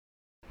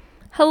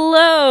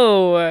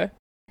Hello!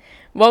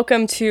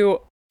 Welcome to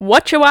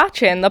What You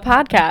Watchin', the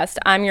podcast.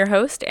 I'm your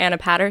host, Anna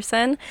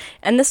Patterson,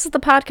 and this is the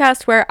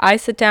podcast where I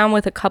sit down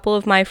with a couple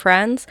of my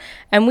friends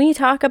and we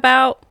talk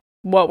about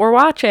what we're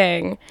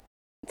watching.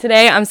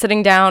 Today, I'm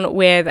sitting down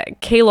with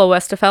Kayla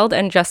Westerfeld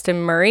and Justin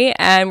Murray,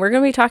 and we're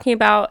going to be talking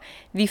about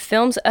the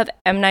films of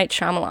M. Night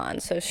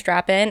Shyamalan. So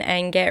strap in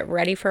and get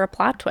ready for a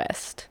plot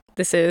twist.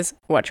 This is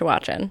What You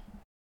Watchin'.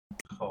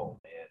 Oh,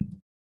 man.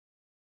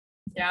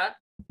 Yeah?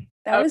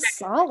 That was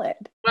solid.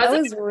 That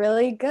was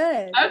really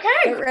good. Okay.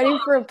 Get ready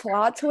for a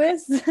plot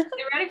twist. Get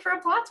ready for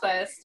a plot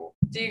twist.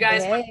 Do you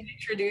guys want to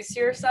introduce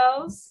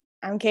yourselves?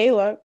 I'm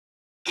Kayla.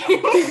 Tell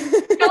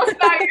us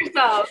about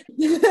yourself.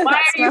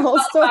 Why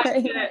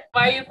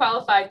are you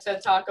qualified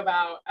to talk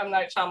about M.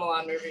 Night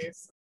Shyamalan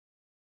movies?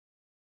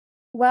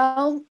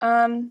 Well,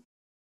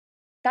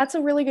 that's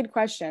a really good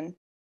question.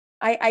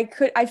 I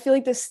feel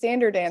like the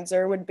standard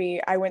answer would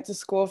be I went to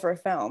school for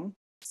film.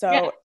 So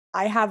yeah.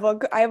 I have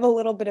a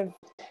little bit of,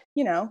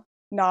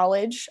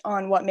 knowledge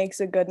on what makes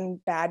a good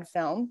and bad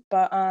film,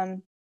 but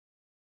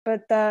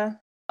the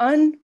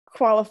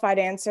unqualified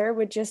answer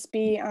would just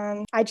be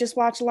I just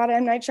watch a lot of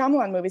M. Night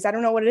Shyamalan movies. I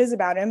don't know what it is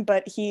about him,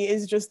 but he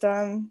is just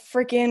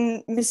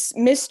freaking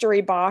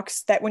mystery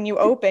box that when you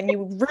open,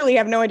 you really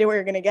have no idea what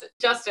you're gonna get.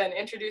 Justin,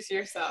 introduce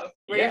yourself.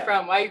 Where are you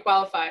from? Why are you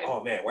qualified?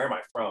 Oh man, where am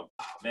I from?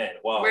 Oh man,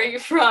 well. Where are you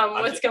from?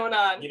 What's going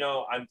on?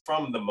 I'm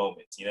from the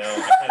moment.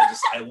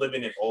 I live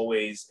in it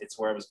always. It's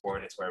where I was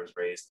born. It's where I was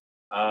raised.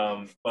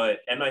 But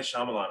M. Night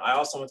Shyamalan, I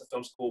also went to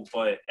film school,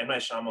 but M.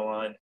 Night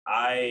Shyamalan,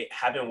 I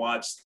haven't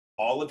watched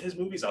all of his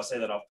movies. I'll say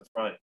that off the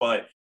front,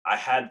 but I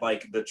had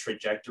like the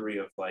trajectory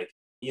of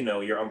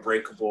your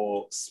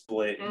Unbreakable,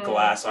 Split,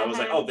 Glass. So I was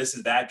like, oh, this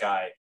is that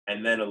guy.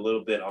 And then a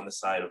little bit on the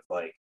side of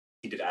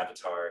he did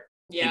Avatar.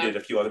 Yeah. He did a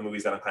few other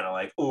movies that I'm kind of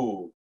like,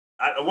 ooh,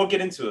 I won't get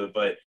into it,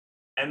 but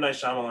M. Night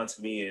Shyamalan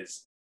to me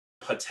is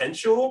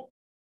potential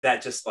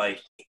that just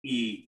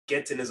he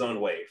gets in his own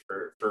way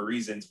for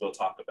reasons we'll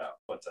talk about.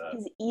 But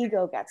his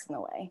ego gets in the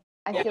way.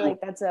 I feel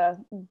like that's a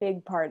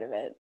big part of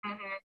it.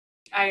 Mm-hmm.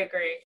 I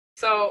agree.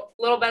 So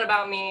a little bit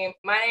about me.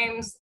 My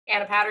name's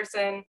Anna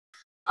Patterson.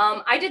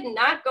 I did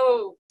not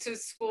go to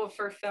school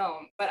for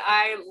film, but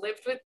I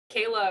lived with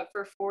Kayla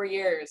for 4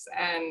 years,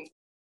 and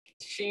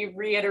she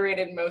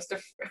reiterated most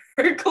of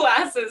her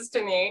classes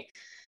to me.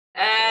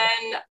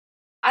 And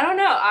I don't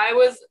know. I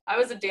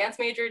was a dance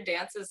major.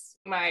 Dance is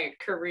my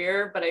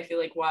career, but I feel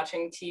like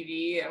watching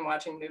TV and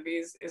watching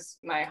movies is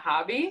my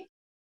hobby.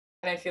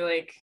 And I feel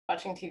like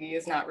watching TV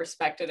is not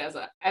respected as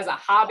a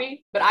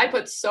hobby, but I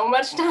put so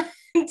much time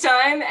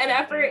and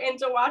effort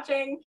into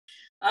watching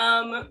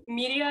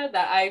media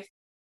that I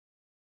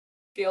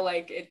feel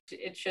like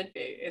it should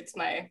be. It's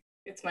my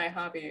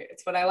hobby.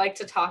 It's what I like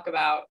to talk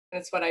about, and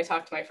it's what I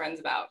talk to my friends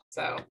about.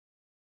 So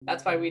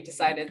that's why we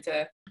decided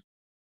to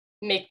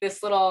make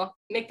this little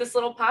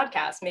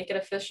podcast, make it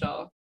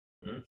official.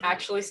 Mm-hmm.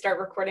 Actually start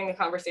recording the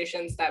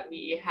conversations that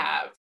we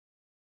have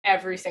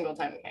every single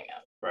time we hang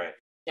out. Right.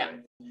 Yeah.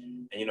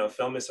 And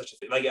film is such a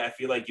thing. I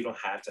feel like you don't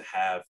have to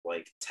have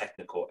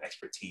technical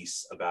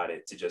expertise about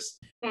it to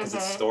just because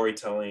it's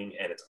storytelling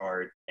and it's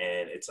art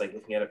and it's like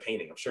looking at a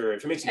painting. I'm sure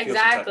if it makes you feel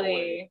some type of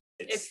way,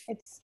 it's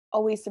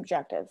always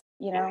subjective,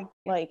 Yeah.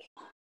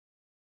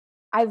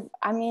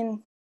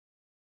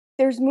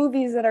 There's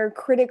movies that are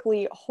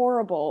critically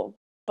horrible,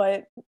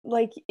 but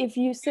if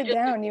you sit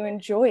down, you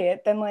enjoy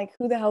it, then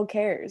who the hell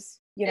cares,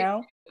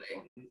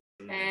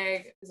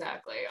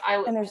 Exactly. I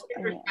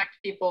respect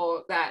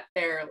people that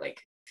their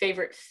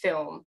favorite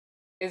film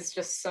is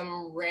just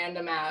some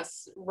random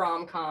ass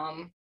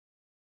rom-com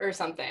or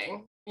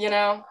something,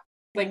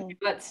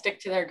 let's stick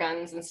to their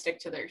guns and stick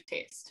to their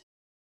taste.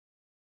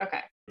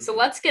 Okay, so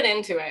let's get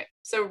into it.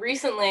 So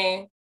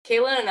recently,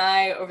 Kayla and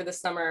I, over the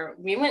summer,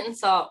 we went and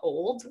saw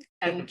Old,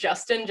 and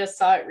Justin just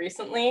saw it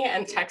recently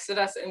and texted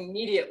us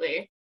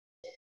immediately.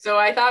 So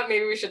I thought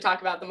maybe we should talk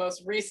about the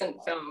most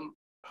recent film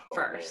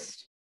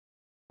first.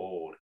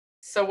 Old.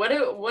 So what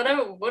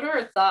are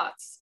our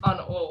thoughts on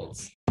Old?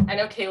 I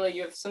know, Kayla,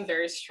 you have some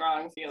very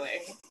strong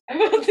feelings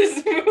about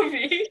this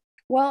movie.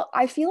 Well,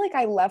 I feel like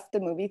I left the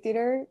movie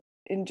theater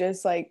in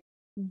just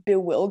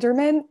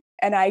bewilderment,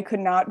 and I could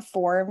not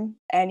form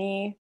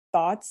any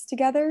thoughts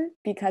together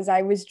because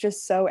I was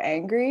just so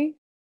angry,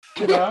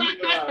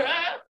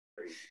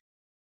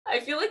 I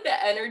feel like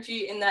the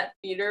energy in that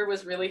theater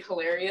was really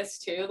hilarious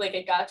too.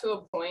 It got to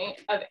a point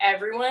of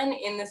everyone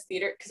in this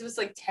theater, because it was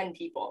 10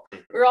 people. We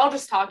were all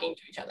just talking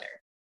to each other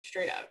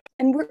straight up.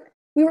 And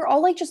we were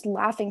all just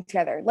laughing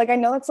together. I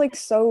know that's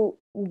so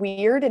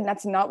weird and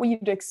that's not what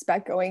you'd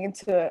expect going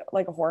into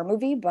a horror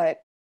movie, but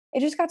it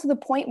just got to the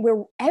point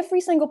where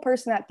every single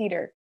person in that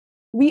theater,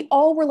 we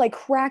all were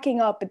cracking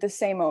up at the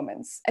same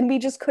moments, and we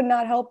just could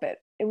not help it.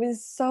 It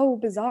was so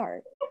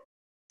bizarre.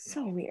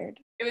 So weird.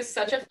 It was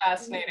such a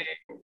fascinating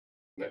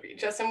movie.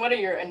 Justin, what are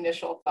your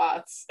initial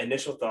thoughts?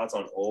 Initial thoughts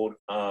on Old.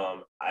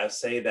 I'll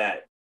say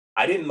that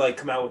I didn't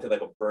come out with it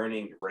a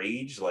burning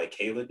rage like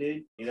Kayla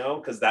did,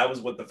 because that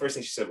was what the first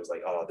thing she said was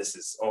oh, this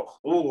is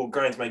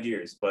grinds my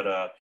gears.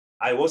 But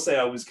I will say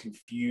I was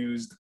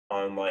confused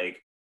on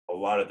like a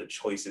lot of the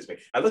choices made.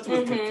 I looked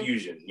with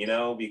confusion, you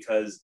know,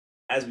 because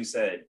as we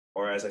said,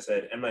 or as I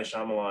said, M. Night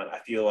Shyamalan, I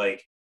feel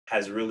like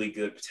has really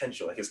good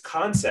potential. Like his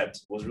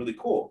concept was really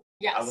cool.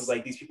 Yes. I was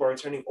like, these people are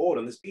turning old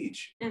on this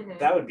beach.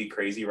 That would be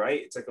crazy,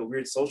 right? It's like a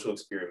weird social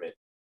experiment.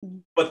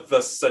 But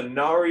the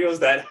scenarios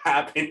that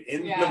happen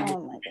in the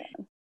movie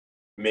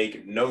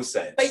make no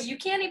sense. But you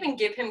can't even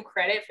give him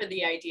credit for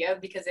the idea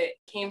because it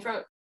came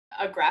from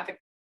a graphic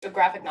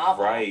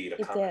novel. Right.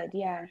 It did,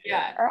 yeah.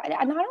 Yeah. Or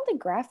not only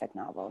graphic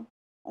novel.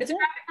 It's a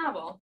graphic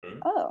novel.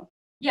 Oh.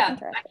 Yeah,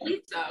 I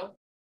believe so.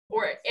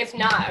 Or if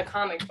not, a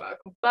comic book.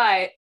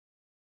 But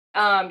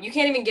you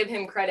can't even give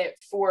him credit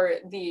for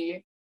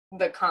the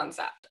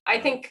concept. I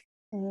think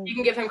you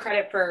can give him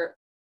credit for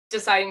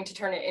deciding to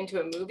turn it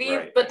into a movie,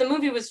 but the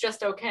movie was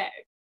just okay,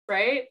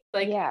 right?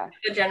 Like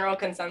the general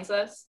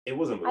consensus. It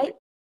was a movie.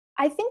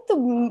 I think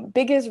the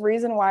biggest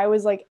reason why I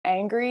was like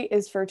angry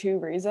is for two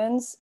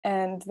reasons,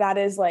 and that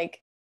is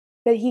like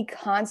that he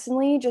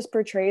constantly just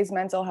portrays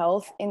mental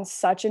health in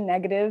such a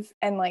negative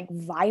and like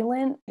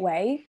violent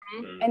way.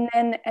 And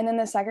then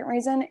the second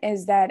reason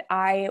is that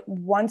I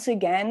once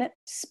again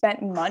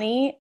spent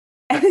money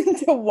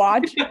to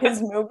watch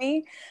his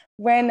movie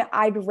when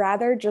I'd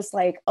rather just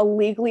like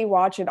illegally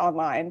watch it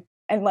online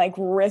and like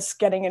risk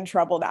getting in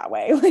trouble that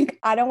way. Like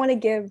I don't want to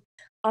give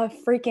a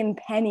freaking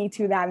penny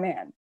to that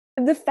man.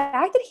 The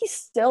fact that he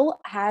still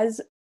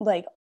has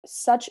like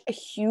such a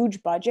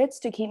huge budgets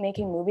to keep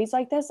making movies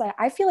like this,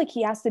 I feel like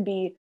he has to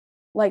be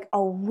like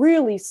a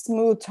really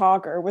smooth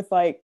talker with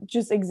like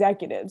just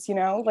executives, you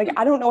know? Like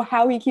I don't know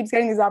how he keeps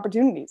getting these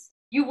opportunities.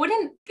 You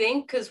wouldn't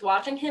think, because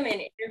watching him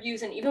in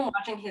interviews and even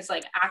watching his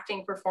like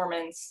acting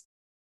performance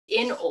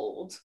in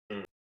Old,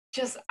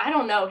 just I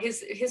don't know,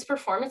 his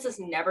performance is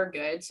never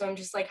good. So I'm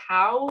just like,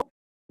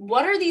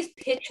 what are these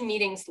pitch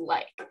meetings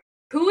like?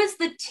 Who is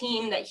the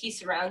team that he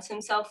surrounds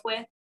himself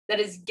with that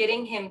is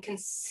getting him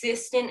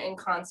consistent and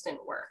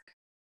constant work?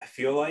 I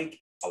feel like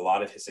a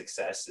lot of his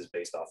success is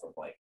based off of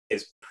like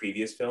his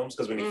previous films,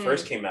 because when he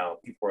first came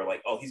out, people were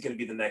like, "Oh, he's gonna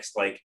be the next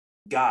like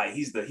guy.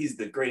 He's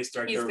the greatest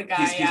director. He's the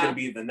guy, he's gonna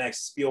be the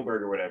next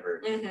Spielberg or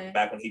whatever."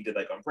 Back when he did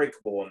like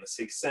Unbreakable and The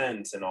Sixth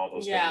Sense and all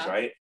those things,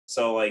 right?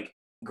 So like,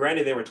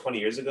 granted, they were 20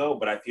 years ago,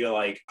 but I feel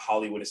like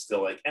Hollywood is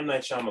still like M.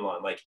 Night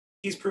Shyamalan. Like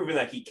he's proven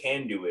that he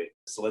can do it.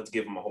 So let's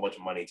give him a whole bunch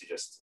of money to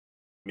just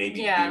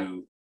maybe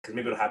do, because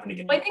maybe it'll happen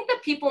again. Well, I think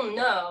that people in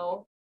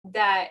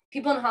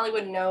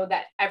Hollywood know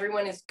that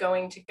everyone is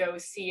going to go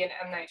see an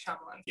M. Night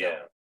Shyamalan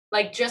film.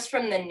 Like just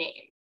from the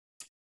name.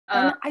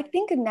 And I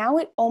think now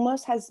it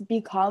almost has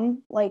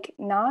become like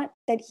not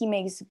that he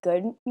makes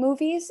good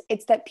movies,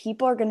 it's that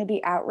people are going to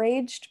be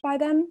outraged by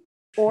them,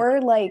 or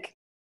like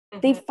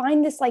they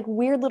find this like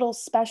weird little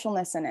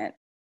specialness in it.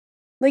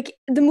 Like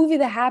the movie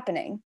The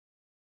Happening.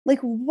 Like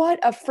what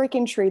a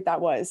freaking treat that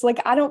was. Like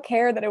I don't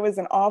care that it was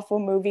an awful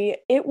movie.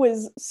 It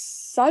was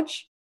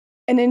such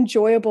an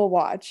enjoyable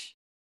watch.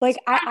 Like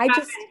I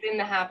just in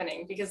The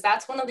Happening, because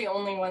that's one of the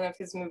only one of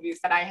his movies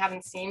that I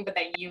haven't seen but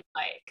that you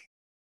like.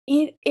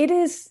 It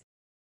is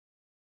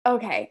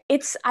okay.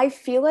 I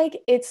feel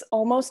like it's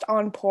almost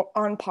on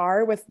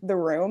par with The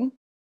Room.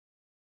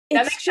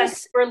 That makes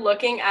sense. We're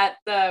looking at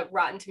the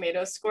Rotten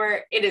Tomatoes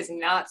score. It is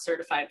not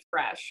certified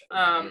fresh.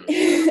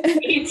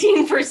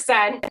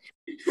 18%.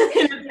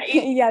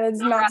 Yeah, that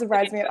does not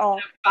surprise me at all.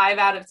 5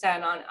 out of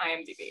 10 on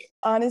IMDb.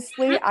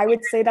 Honestly, I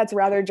would say that's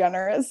rather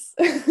generous.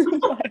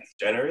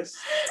 Generous?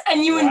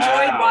 And you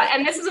enjoyed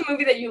and this is a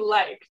movie that you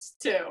liked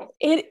too.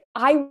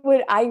 I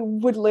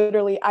would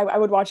literally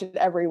watch it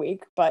every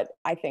week, but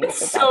I think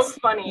it's so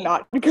funny.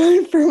 Not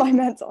good for my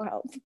mental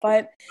health.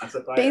 But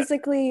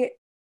basically,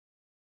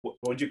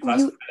 would you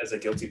classify it as a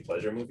guilty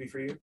pleasure movie for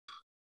you?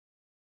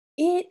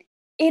 It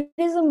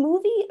is a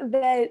movie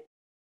that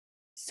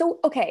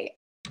okay.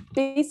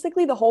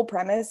 Basically, the whole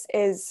premise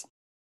is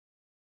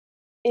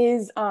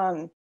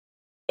a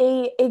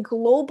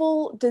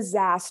global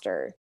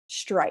disaster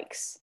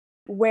strikes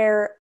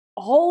where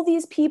all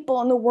these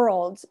people in the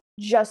world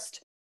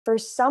just for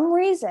some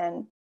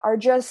reason are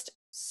just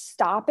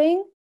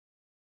stopping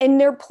in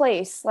their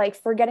place, like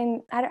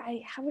forgetting. How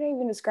would I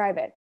even describe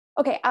it?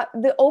 Okay,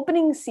 the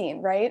opening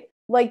scene, right?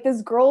 Like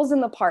this girl's in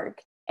the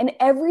park, and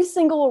every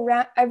single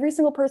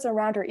person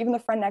around her, even the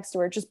friend next to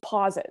her, just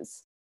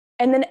pauses.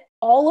 And then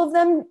all of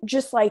them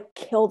just like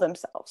kill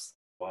themselves.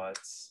 What?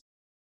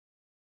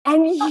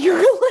 And you're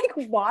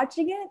like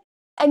watching it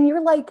and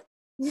you're like,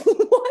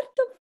 what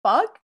the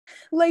fuck?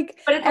 Like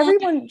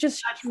everyone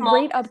just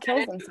straight up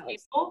kills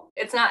themselves.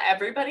 It's not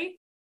everybody.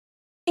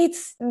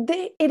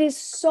 It is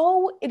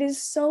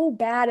so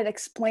bad at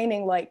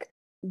explaining like,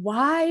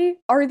 why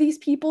are these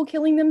people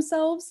killing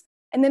themselves?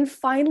 And then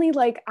finally,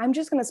 like, I'm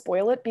just going to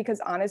spoil it because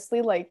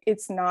honestly, like,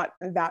 it's not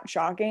that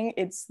shocking.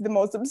 It's the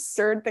most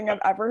absurd thing I've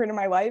ever heard in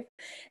my life.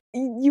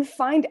 You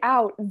find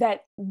out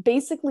that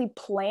basically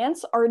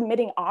plants are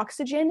emitting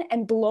oxygen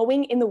and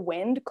blowing in the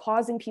wind,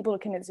 causing people to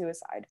commit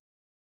suicide.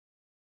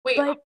 Wait,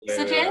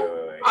 oxygen?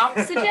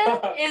 Oxygen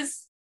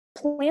is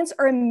plants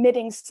are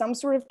emitting some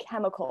sort of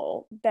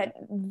chemical that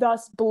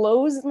thus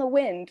blows in the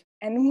wind,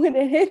 and when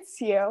it hits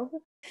you,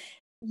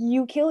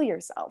 you kill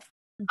yourself.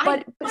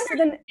 But so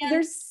then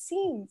there's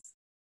scenes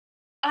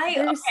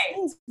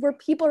where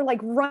people are like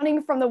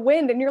running from the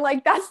wind, and you're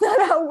like, that's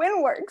not how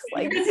wind works.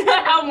 Like, it's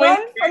not how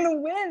run from the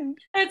wind.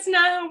 That's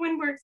not how wind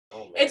works.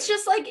 Oh, it's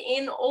just like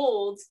in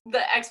Old,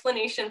 the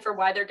explanation for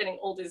why they're getting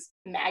old is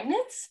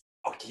magnets.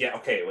 Oh, yeah.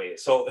 Okay. Wait.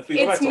 So if we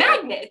go back It's to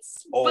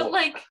magnets, Old, but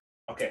like.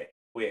 Okay.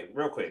 Wait.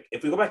 Real quick.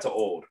 If we go back to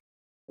Old,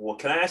 well,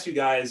 can I ask you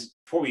guys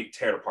before we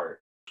tear it apart?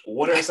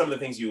 What are some of the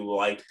things you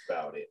liked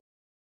about it?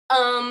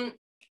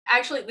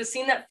 Actually, the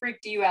scene that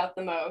freaked you out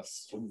the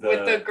most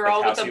with the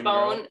girl with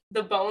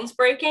the bones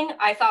breaking,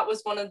 I thought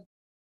was one of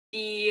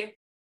the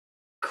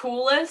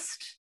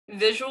coolest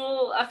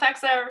visual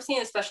effects I've ever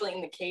seen, especially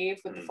in the cave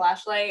with the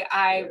flashlight.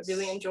 I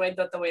really enjoyed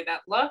the way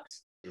that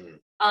looked.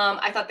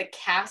 I thought the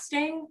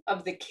casting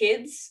of the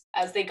kids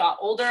as they got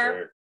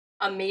older,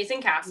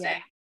 amazing casting.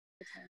 Yeah.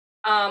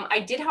 I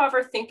did,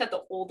 however, think that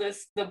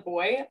the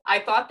boy, I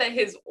thought that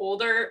his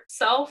older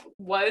self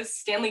was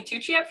Stanley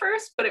Tucci at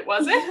first, but it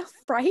wasn't. Yeah,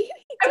 right?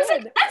 I was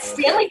like, that's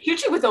Stanley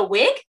Tucci with a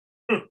wig?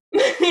 When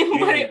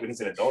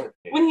he's an adult?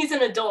 When he's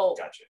an adult.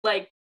 Gotcha.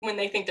 Like, when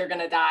they think they're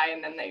going to die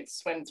and then they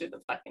swim through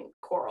the fucking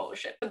coral or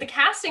shit. But the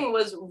casting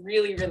was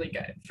really, really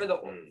good for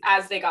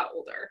as they got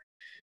older.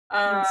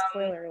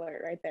 Spoiler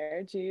alert right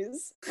there.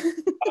 Jeez.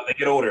 Oh, they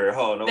get older.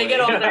 Oh, no. They get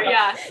older,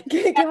 yeah.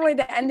 Give away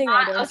the ending.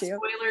 Not a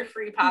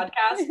spoiler-free podcast,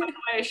 by the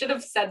way. I should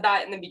have said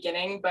that in the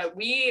beginning, but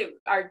we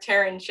are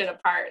tearing shit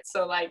apart.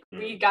 So, like,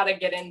 we gotta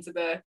get into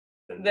the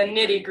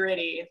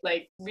nitty-gritty.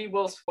 Like, we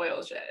will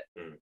spoil shit.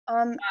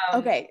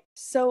 Okay,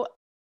 so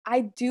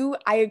I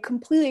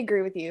completely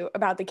agree with you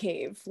about the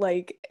cave.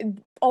 Like,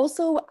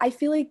 also, I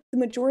feel like the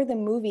majority of the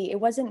movie, it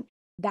wasn't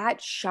that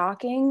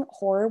shocking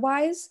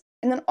horror-wise.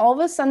 And then all of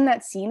a sudden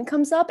that scene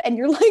comes up and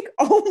you're like,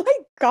 oh my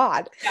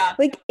God. Yeah.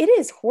 Like, it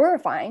is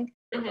horrifying.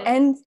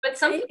 And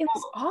it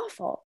was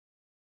awful.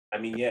 I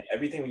mean, yeah,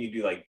 everything when you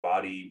do like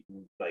body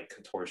like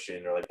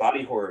contortion or like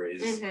body horror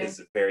is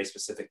a very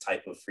specific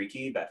type of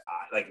freaky that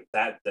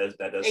that does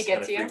kind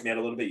of freak me out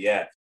a little bit.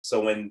 Yeah.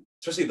 So when,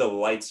 especially the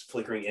lights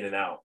flickering in and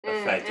out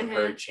effect of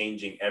her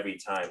changing every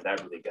time,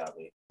 that really got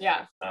me.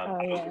 Yeah.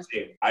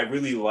 I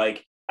really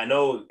like, I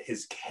know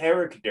his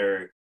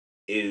character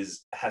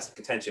has some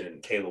contention,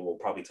 and Kayla will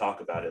probably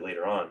talk about it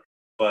later on.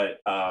 But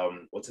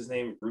what's his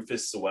name?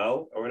 Rufus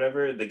Sewell or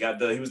whatever.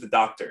 He was the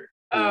doctor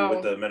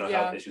with the mental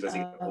health issues as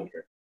he got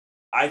older.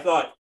 I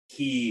thought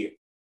he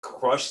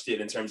crushed it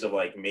in terms of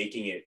like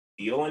making it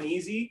feel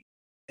uneasy.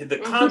 He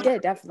did,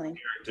 definitthis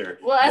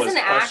as an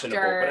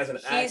actor, but as an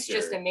actor, he's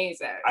just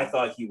amazing. I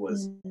thought he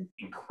was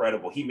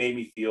incredible. He made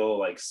me feel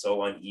like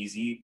so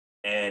uneasy.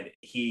 And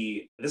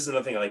this is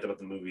another thing I liked about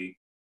the movie.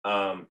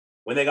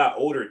 When they got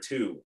older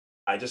too,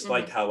 I just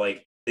liked how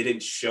like they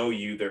didn't show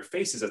you their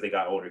faces as they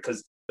got older,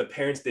 because the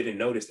parents didn't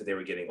notice that they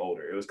were getting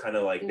older. It was kind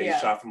of like they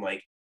shot from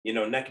like,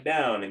 neck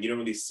down, and you don't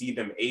really see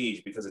them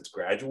age because it's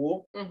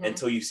gradual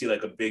until you see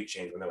like a big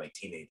change when they're like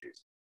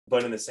teenagers.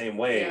 But in the same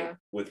way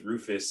with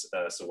Rufus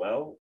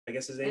Sewell, I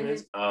guess his name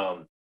is,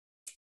 I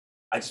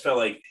just felt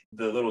like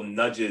the little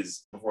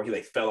nudges before he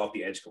like fell off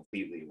the edge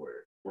completely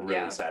were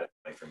really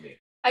satisfying for me.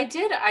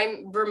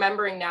 I'm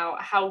remembering now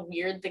how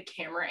weird the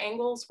camera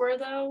angles were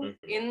though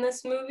in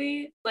this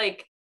movie.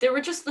 Like, there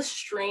were just the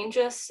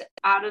strangest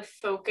out of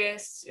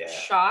focus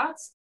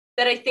shots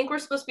that I think were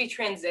supposed to be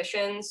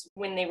transitions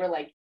when they were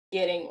like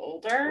getting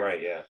older.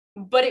 Right, yeah.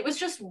 But it was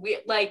just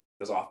weird. Like,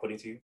 it was off-putting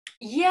to you?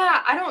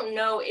 Yeah, I don't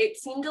know. It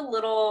seemed a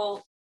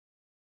little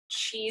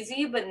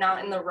cheesy, but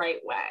not in the right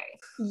way.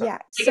 Yeah.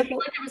 Like, I feel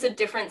like there was a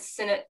different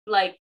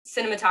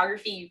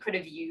cinematography you could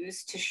have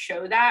used to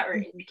show that or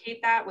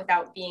indicate that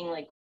without being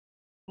like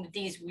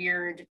these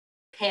weird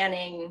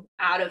panning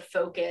out of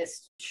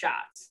focus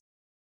shots.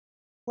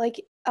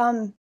 Like,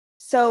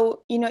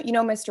 so you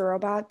know Mr.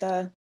 Robot,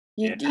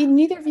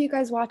 neither of you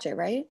guys watch it,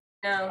 right?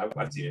 No.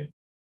 I've seen it.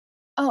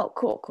 Oh,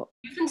 cool.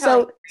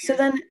 So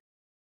Sam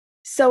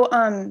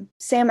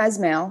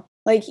Esmail,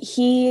 like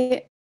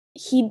he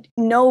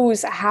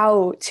knows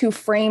how to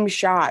frame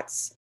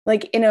shots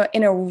like in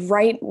a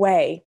right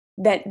way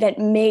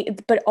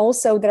but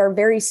also that are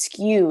very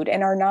skewed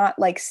and are not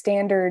like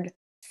standard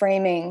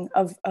framing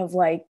of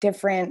like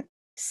different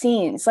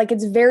scenes. Like,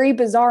 it's very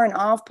bizarre and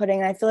off-putting.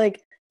 And I feel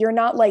like you're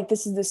not like,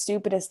 this is the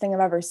stupidest thing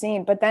I've ever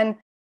seen. But then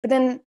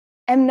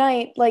M.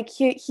 Night, like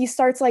he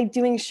starts like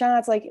doing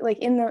shots like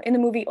in the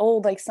movie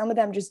Old, like some of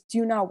them just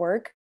do not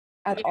work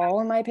at all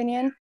in my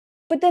opinion.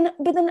 But then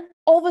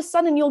all of a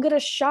sudden you'll get a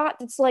shot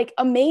that's like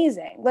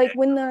amazing. Like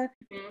when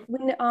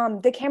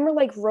the camera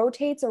like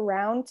rotates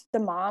around the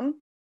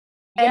mom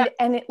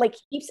and it like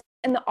keeps,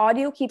 and the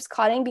audio keeps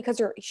cutting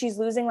because she's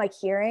losing like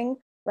hearing,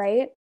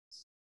 right?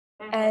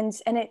 And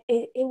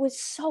it was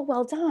so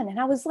well done. And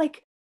I was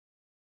like,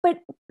 but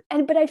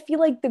I feel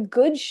like the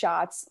good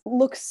shots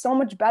look so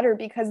much better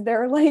because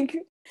they're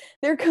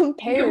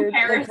compared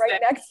like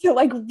right next to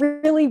like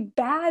really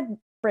bad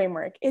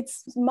framework.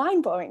 It's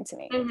mind-blowing to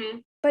me.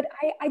 But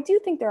I do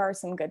think there are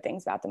some good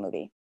things about the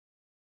movie.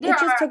 It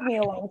just took me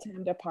a long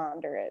time to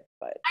ponder it,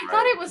 but I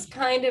thought it was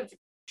kind of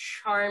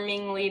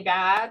charmingly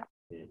bad.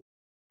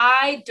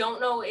 I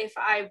don't know if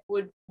I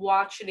would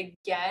watch it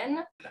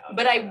again,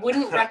 but I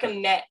wouldn't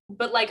recommend.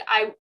 But like,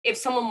 if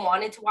someone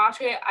wanted to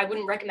watch it, I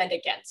wouldn't recommend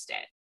against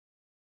it.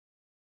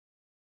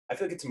 I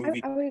feel like it's a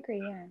movie. I would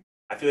agree. Yeah.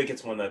 I feel like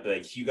it's one that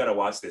like you got to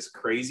watch this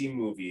crazy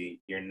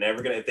movie. You're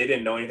never gonna. If they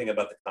didn't know anything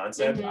about the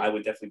concept, I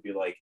would definitely be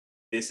like,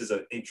 this is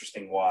an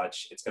interesting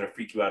watch. It's gonna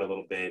freak you out a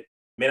little bit.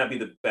 May not be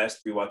the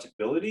best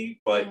rewatchability,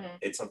 but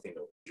it's something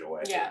to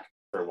enjoy. Yeah.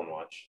 For one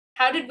watch.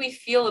 How did we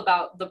feel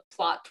about the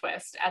plot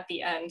twist at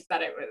the end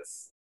that it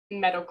was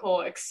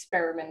medical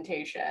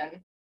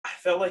experimentation? I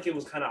felt like it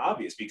was kind of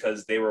obvious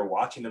because they were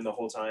watching them the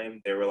whole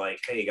time. They were like,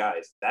 hey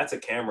guys, that's a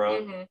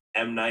camera.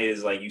 M. Night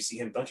is like, you see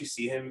him, don't you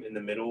see him in the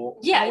middle?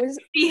 Yeah, was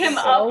see him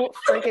so up.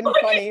 Freaking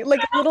funny.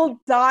 Like a little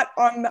dot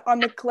on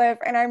the cliff.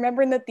 And I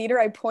remember in the theater,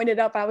 I pointed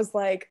up, I was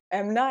like,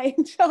 M. Night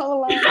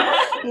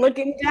Shyamalan,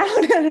 looking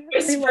down at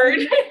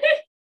whispered.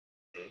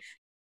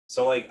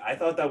 So like I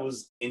thought that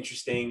was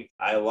interesting.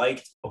 I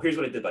liked here's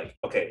what I did like.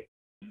 Okay,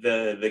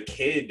 the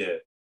kid,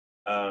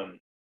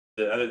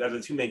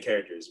 the two main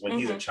characters, when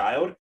he's a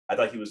child, I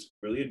thought he was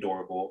really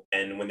adorable.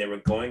 And when they were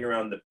going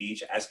around the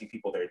beach asking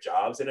people their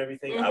jobs and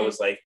everything, I was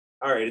like,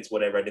 all right, it's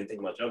whatever. I didn't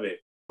think much of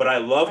it. But I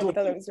loved I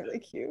thought it was really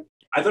cute.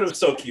 I thought it was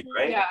so cute,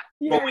 right?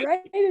 Yeah,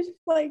 right. It's just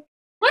like,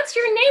 what's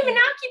your name and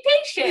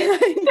occupation?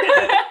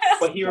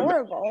 But he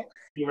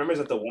remembers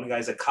that the one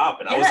guy's a cop,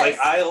 and I was like,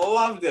 I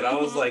loved it. I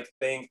was like,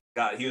 thank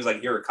God. He was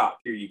like, you're a cop.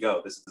 Here you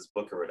go. This is this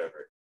book or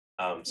whatever.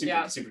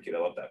 Super cute. I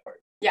love that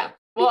part. Yeah.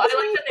 Well, I like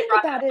that they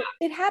brought that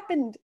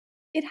up.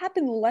 It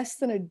happened less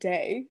than a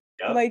day.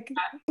 Yep. Like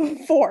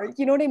before,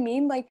 you know what I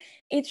mean? Like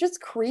it's just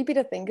creepy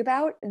to think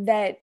about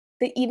that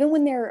even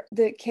when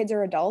the kids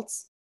are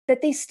adults,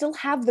 that they still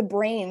have the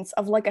brains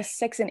of like a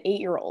 6 and 8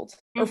 year old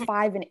or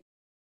 5 and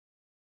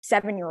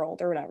 7 year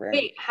old or whatever.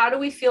 Wait, how do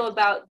we feel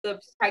about the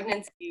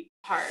pregnancy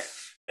part?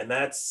 And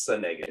that's a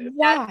negative.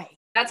 Why?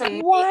 That's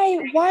a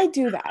why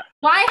do that?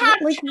 Why have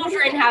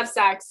children have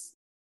sex?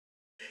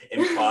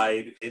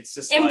 Implied. It's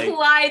just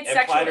implied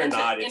sexual or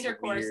not,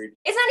 intercourse. Weird.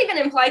 It's not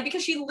even implied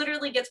because she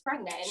literally gets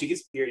pregnant. She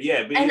gets period.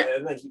 Yeah,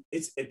 but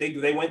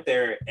they went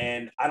there,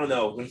 and I don't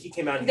know when he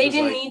came out. They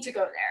didn't need to go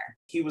there.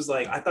 He was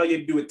like, I thought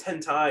you'd do it 10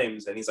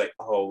 times, and he's like,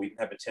 oh, we didn't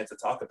have a chance to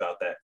talk about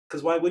that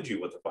because why would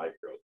you with a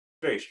 5-year-old?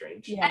 Very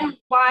strange. Yeah. And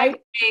why would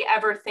they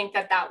ever think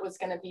that was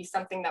going to be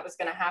something that was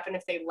going to happen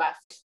if they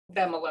left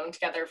them alone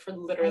together for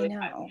literally 5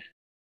 minutes?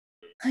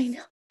 I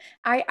know.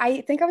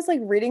 I think I was like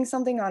reading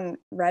something on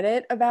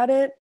Reddit about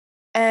it,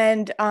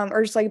 and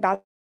or just like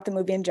about the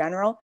movie in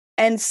general,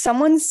 and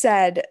someone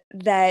said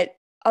that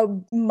a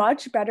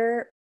much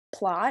better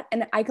plot,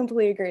 and I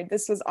completely agreed,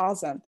 this was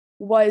awesome,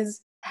 was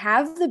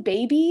have the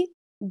baby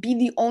be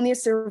the only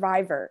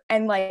survivor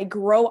and like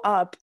grow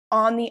up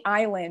on the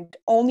island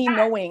only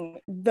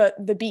knowing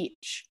the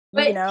beach.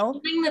 But you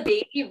know, killing the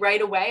baby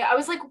right away, I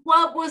was like,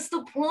 what was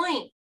the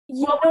point?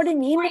 You know what I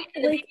mean? Like,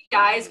 the baby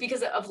dies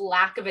because of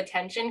lack of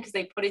attention because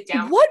they put it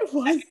down. What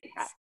was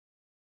that?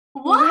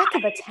 What? Lack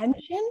of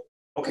attention?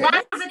 Okay.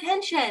 Lack of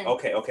attention.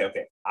 Okay.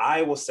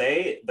 I will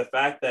say the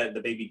fact that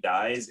the baby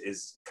dies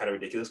is kind of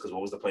ridiculous because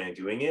what was the point of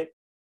doing it?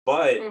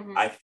 But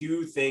I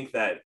do think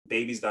that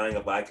babies dying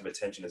of lack of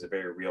attention is a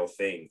very real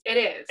thing. It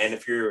is. And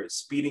if you're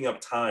speeding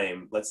up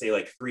time, let's say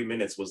like 3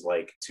 minutes was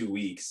like 2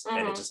 weeks,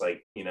 and it's just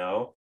like,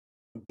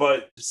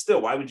 but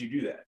still, why would you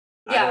do that?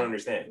 Yeah. I don't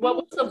understand. What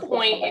was the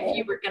point if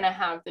you were going to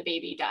have the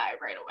baby die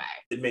right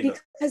away?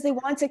 Because they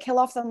want to kill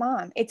off the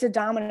mom. It's a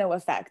domino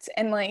effect.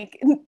 And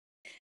like,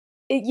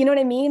 you know what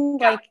I mean?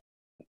 Yeah. Like,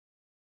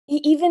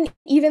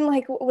 even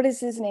like, what is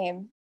his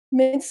name?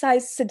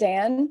 Mid-sized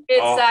sedan.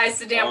 Mid-sized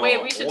sedan.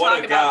 Wait, we should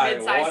talk about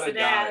mid-sized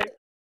sedan.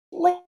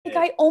 Like,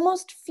 I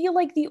almost feel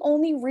like the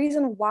only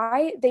reason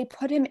why they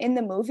put him in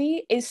the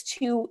movie is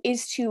to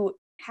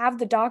have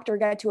the doctor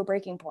get to a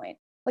breaking point.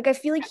 Like, I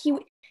feel like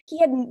he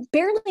had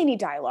barely any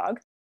dialogue.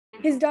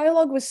 His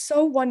dialogue was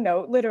so one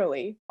note,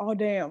 literally. Oh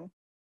damn.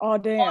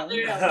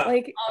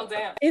 Like, oh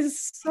damn.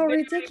 It's so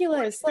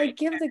ridiculous. Like,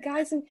 give the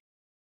guy some.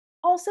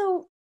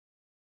 Also,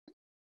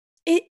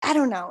 I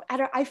don't know.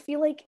 I feel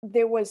like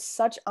there was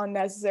such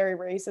unnecessary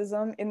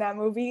racism in that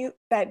movie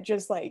that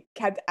just like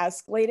kept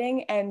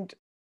escalating, and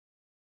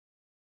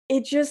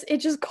it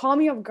just caught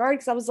me off guard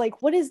because I was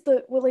like, what is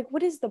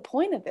the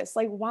point of this?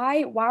 Like,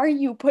 why are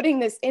you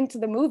putting this into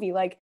the movie?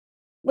 Like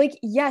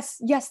yes,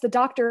 the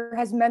doctor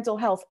has mental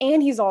health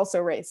and he's also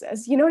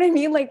racist. You know what I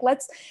mean? Like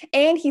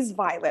and he's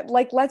violent.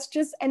 Like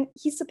and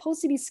he's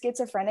supposed to be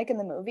schizophrenic in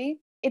the movie.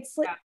 It's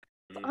like,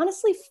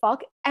 honestly,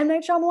 fuck M.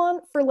 Night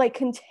Shyamalan for like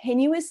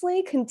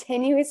continuously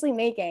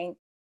making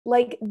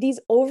like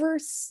these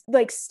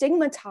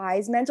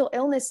stigmatized mental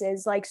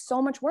illnesses like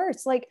so much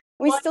worse. Like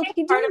we still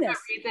keep doing this. Part of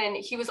the reason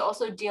he was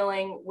also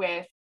dealing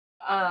with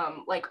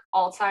like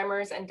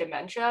Alzheimer's and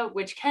dementia,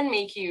 which can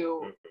make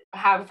you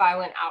have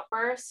violent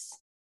outbursts,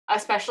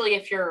 especially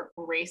if you're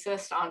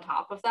racist on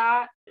top of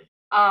that.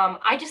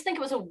 I just think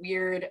it was a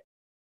weird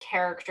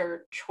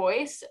character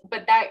choice,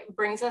 but that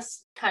brings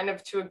us kind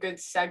of to a good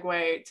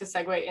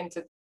segue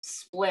into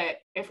Split,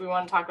 if we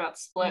want to talk about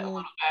Split a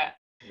little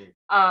bit,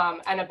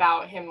 and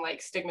about him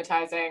like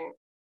stigmatizing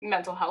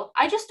mental health.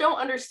 I just don't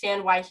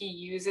understand why he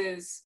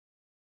uses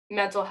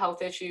mental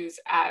health issues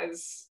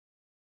as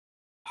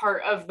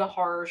part of the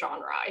horror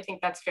genre. I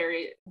think that's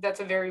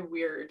a very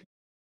weird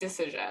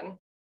decision.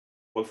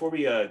 Before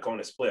we go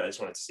into Split, I just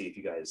wanted to see if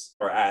you guys,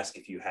 or ask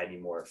if you had any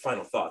more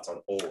final thoughts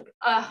on Old.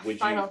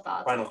 Final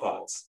thoughts. Final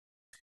thoughts.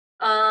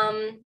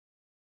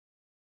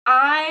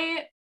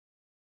 I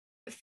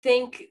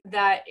think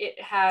that it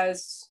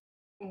has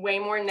way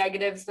more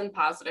negatives than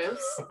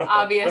positives,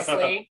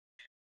 obviously.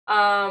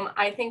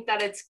 I think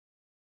that it's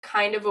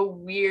kind of a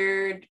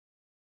weird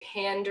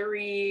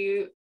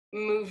pandery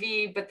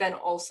movie, but then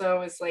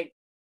also is like,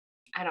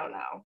 I don't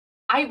know.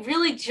 I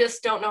really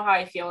just don't know how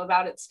I feel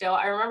about it still.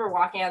 I remember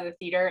walking out of the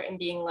theater and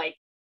being like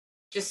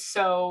just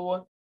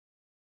so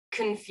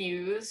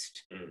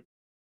confused.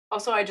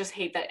 Also, I just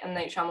hate that M.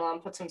 Night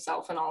Shyamalan puts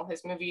himself in all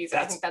his movies.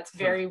 I think that's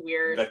very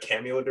weird. The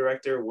cameo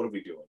director, what are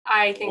we doing?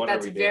 I think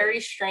that's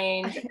very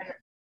strange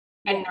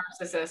and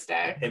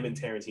narcissistic. Him and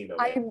Tarantino.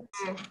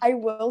 I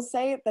will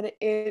say that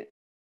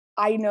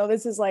I know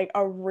this is like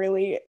a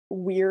really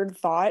weird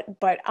thought,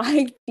 but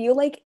I feel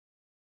like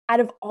out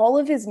of all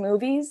of his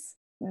movies,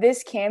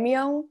 this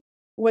cameo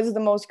was the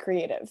most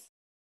creative.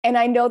 And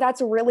I know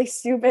that's really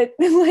stupid,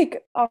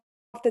 like off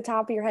the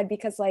top of your head,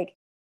 because like,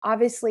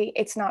 obviously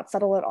it's not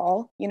subtle at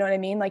all. You know what I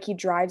mean? Like he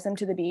drives them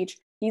to the beach.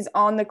 He's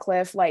on the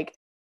cliff, like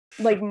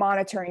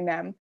monitoring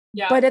them.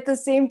 Yeah. But at the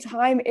same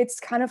time,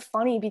 it's kind of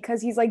funny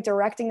because he's like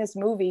directing this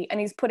movie and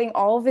he's putting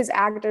all of his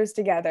actors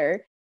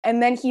together.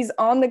 And then he's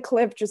on the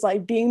cliff, just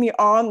like being the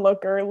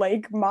onlooker,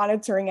 like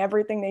monitoring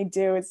everything they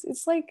do.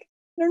 It's like,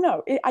 I don't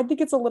know. I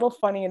think it's a little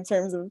funny in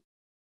terms of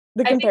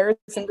the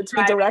comparison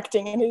between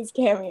directing and his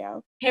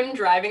cameo. Him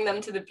driving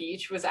them to the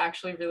beach was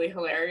actually really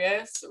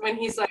hilarious when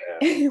he's like,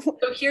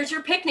 so here's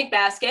your picnic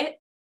basket.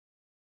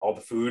 All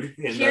the food.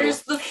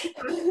 Here's the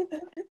food.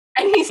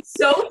 And he's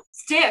so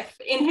stiff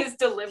in his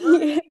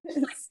delivery.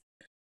 Yes.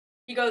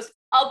 He goes,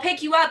 I'll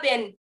pick you up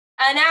in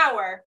an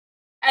hour.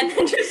 And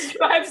then just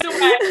drives away.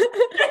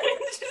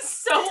 It's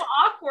just so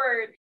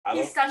awkward.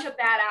 He's such a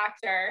bad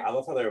actor. I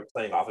love how they were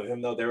playing off of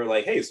him though. They were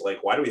like, hey, so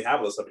like, why do we have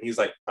all this stuff? And he's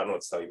like, I don't know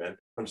what to tell you, man.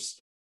 I'm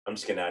just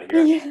getting out of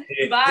here.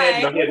 Yeah.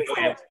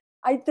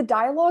 Bye. The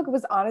dialogue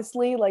was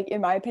honestly, like, in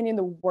my opinion,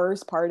 the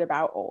worst part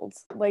about Old.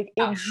 Like,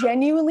 it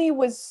genuinely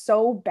was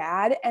so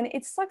bad. And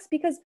it sucks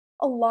because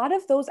a lot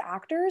of those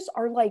actors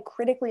are like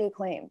critically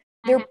acclaimed.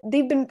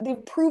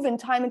 They've proven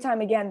time and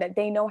time again that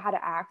they know how to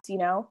act, you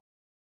know?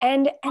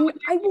 And I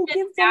will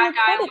give them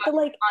credit, but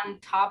like on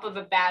top of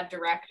a bad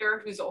director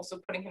who's also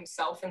putting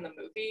himself in the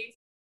movie,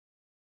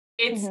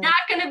 it's not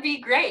going to be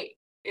great.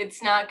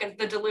 It's not going.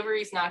 The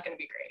delivery's not going to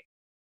be great.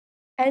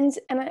 And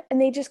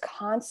they just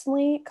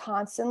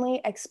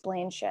constantly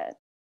explain shit,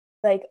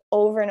 like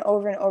over and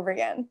over and over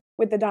again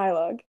with the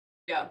dialogue.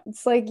 Yeah,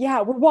 it's like,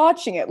 yeah, we're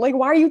watching it. Like,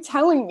 why are you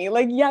telling me?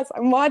 Like, yes,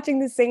 I'm watching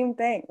the same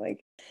thing.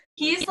 Like,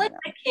 he's like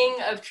the king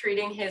of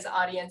treating his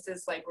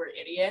audiences like we're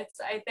idiots,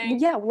 I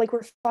think. Yeah, like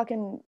we're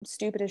fucking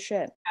stupid as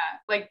shit. Yeah,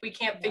 like we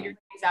can't figure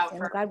things out. I'm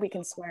glad we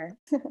can swear.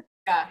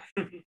 Yeah.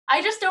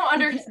 I just don't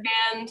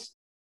understand.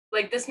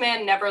 Like, this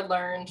man never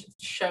learned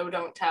show,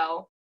 don't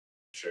tell.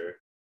 Sure.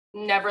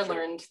 Never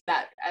learned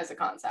that as a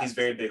concept. He's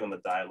very big on the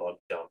dialogue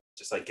dump,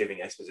 just like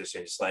giving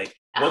exposition. Just like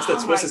once the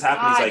twist has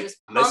happened, he's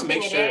like,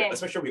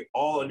 let's make sure we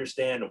all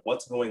understand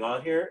what's going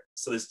on here,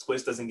 so this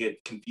twist doesn't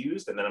get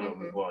confused, and then I'm gonna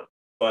move on.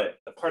 But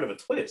a part of a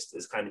twist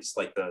is kind of just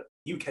like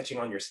you catching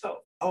on yourself.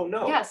 Oh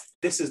no, yes,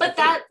 this is. But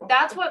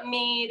that's what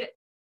made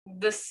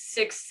The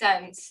Sixth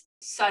Sense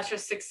such a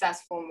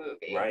successful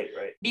movie. Right.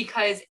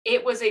 Because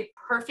it was a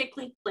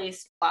perfectly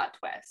placed plot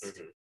twist,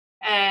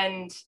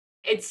 and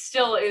it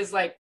still is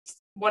like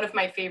one of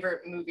my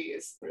favorite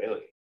movies.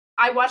 Really?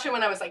 I watched it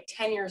when I was like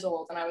 10 years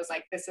old, and I was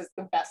like, this is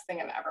the best thing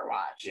I've ever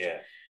watched. Yeah.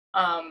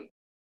 And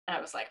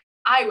I was like,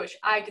 I wish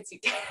I could see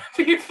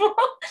people.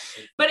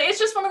 But it's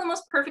just one of the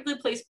most perfectly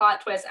placed plot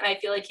twists, and I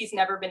feel like he's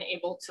never been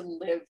able to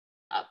live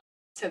up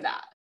to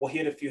that. Well, he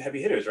had a few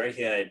heavy hitters, right?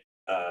 He had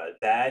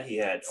that, he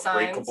had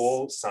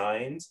Unbreakable,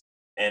 Signs,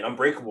 and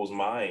Unbreakable's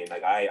mine.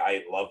 Like,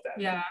 I love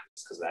that. Yeah.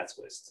 Because of that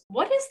twist.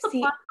 What is the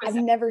plot twist?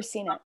 I've never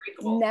seen it.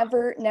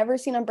 Never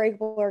seen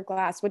Unbreakable or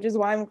Glass, which is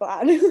why I'm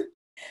glad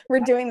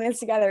we're doing this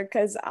together,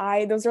 because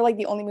those are like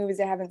the only movies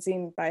I haven't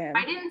seen by him.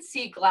 I didn't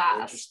see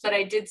Glass, but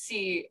I did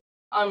see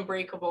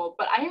Unbreakable.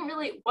 But I didn't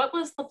really. What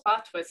was the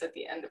plot twist at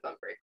the end of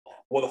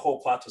Unbreakable? Well, the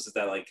whole plot twist is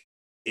that, like,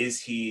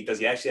 does he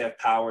actually have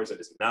powers or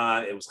does he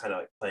not? It was kind of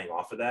like playing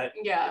off of that.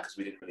 Yeah. Because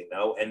we didn't really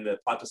know. And the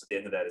plot twist at the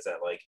end of that is that,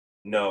 like,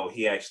 no,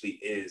 he actually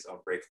is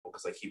unbreakable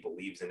because, like, he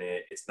believes in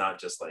it. It's not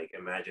just like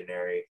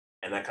imaginary.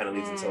 And that kind of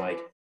leads into, like,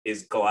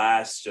 is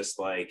glass just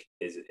like,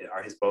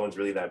 are his bones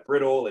really that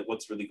brittle? Like,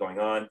 what's really going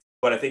on?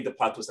 But I think the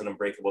plot twist in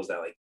Unbreakable is that,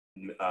 like,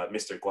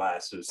 Mr.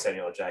 Glass, who's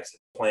Samuel L. Jackson,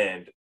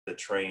 planned the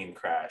train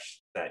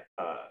crash that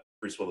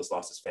Bruce Willis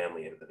lost his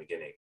family in the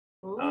beginning.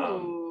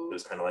 It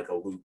was kind of like a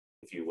loop,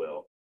 if you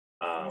will.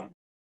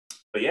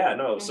 But yeah,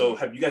 no. So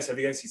have you guys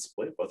seen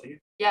Split, both of you?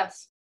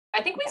 Yes.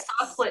 I think we Yes.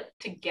 saw Split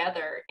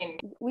together in.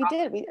 We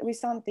did. We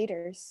saw in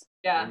theaters.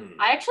 Yeah,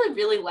 I actually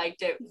really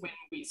liked it when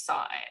we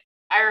saw it.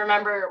 I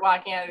remember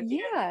walking out of the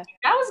theater. Yeah,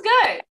 that was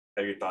good.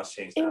 Have your thoughts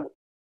changed now?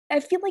 I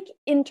feel like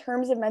in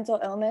terms of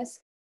mental illness,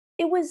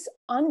 it was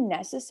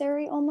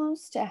unnecessary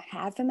almost to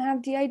have him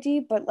have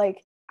DID, but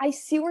like I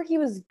see where he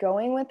was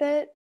going with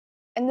it.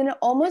 And then it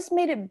almost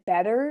made it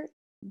better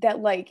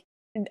that like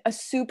a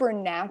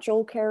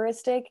supernatural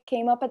characteristic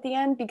came up at the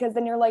end, because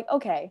then you're like,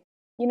 okay,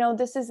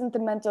 this isn't the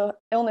mental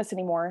illness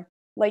anymore.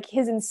 Like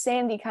his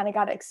insanity kind of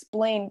got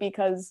explained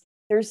because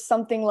there's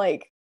something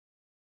like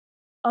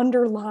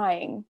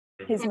underlying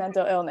his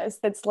mental illness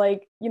that's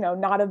like,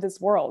 not of this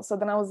world. So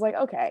then I was like,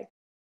 okay.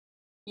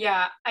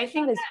 Yeah, I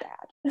think that is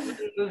bad.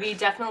 The movie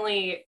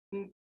definitely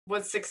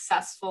was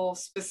successful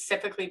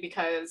specifically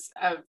because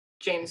of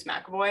James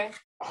McAvoy.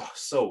 Oh,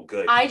 so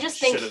good. I just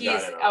think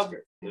he's a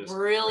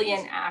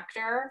brilliant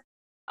actor,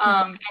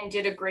 and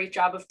did a great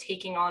job of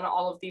taking on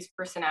all of these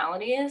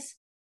personalities.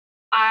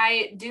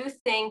 I do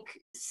think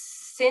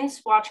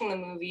since watching the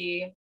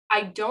movie,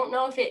 I don't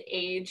know if it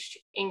aged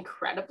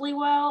incredibly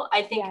well.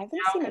 I think I haven't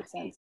seen it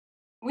since.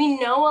 We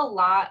know a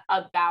lot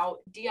about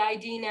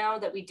DID now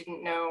that we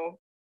didn't know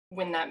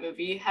when that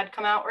movie had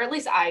come out, or at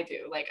least I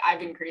do. Like,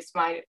 I've increased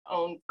my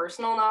own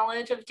personal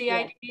knowledge of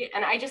DID,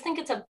 and I just think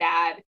it's a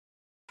bad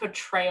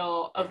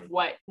portrayal of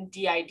what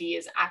DID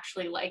is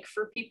actually like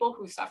for people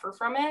who suffer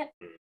from it.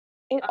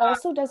 It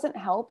also doesn't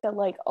help that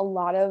like a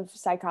lot of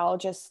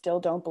psychologists still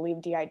don't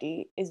believe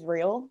DID is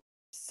real.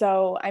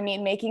 So, I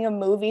mean, making a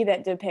movie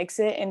that depicts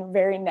it and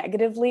very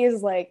negatively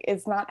is like,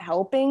 it's not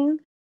helping.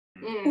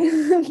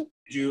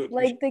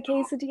 Like the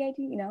case of DID,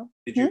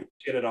 Did you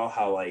get at all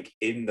how like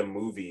in the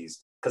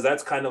movies, because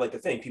that's kind of like the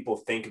thing, people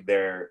think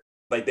they're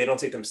like, they don't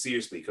take them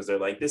seriously because they're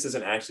like, this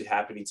isn't actually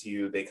happening to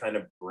you. They kind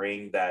of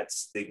bring that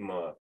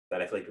stigma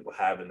that I feel like people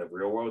have in the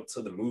real world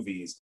to the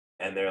movies,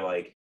 and they're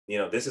like,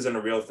 this isn't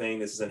a real thing,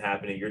 this isn't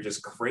happening, you're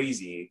just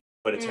crazy.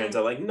 But it turns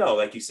out like, no,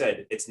 like you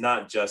said, it's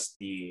not just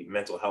the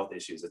mental health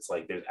issues, it's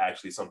like there's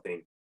actually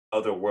something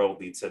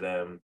otherworldly to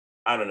them.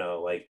 I don't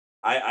know, like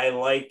I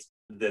liked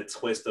the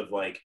twist of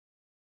like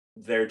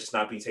they're just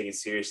not being taken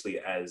seriously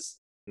as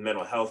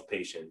mental health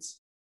patients,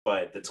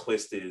 but the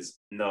twist is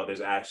no,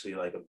 there's actually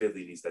like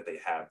abilities that they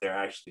have, they're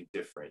actually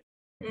different.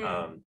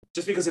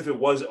 Just because if it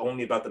was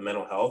only about the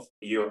mental health,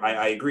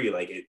 I agree,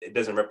 like it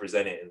doesn't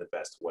represent it in the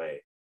best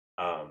way.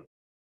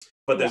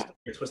 But there's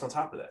a twist on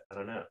top of that. I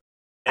don't know.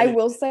 And I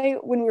will say,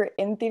 when we were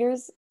in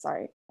theaters,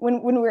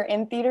 when we were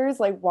in theaters,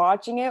 like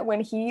watching it,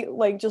 when he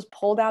like just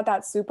pulled out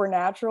that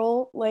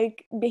supernatural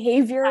like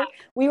behavior,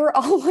 we were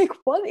all like,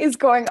 what is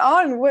going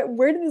on?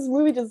 Where did this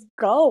movie just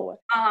go?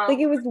 Like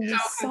it was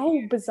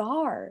so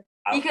bizarre.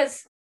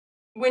 Because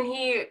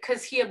he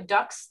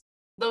abducts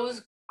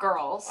those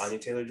girls. Anya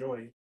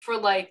Taylor-Joy. For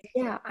like,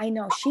 yeah, I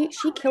know, she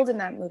killed in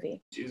that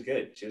movie. She was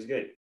good. She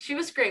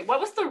was great.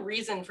 What was the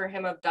reason for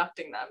him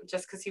abducting them?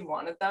 Just because he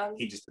wanted them?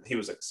 He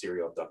was like a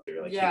serial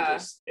abductor. Like, yeah. He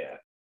was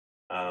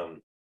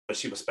just, but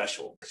she was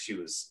special. She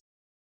was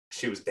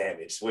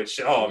damaged.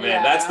 Which, oh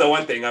man, that's the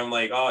one thing I'm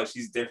like, oh,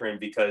 she's different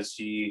because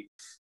she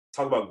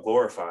talk about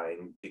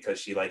glorifying, because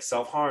she like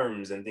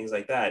self-harms and things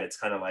like that. It's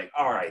kind of like,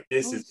 all right,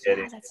 this is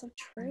getting. That's so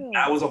true.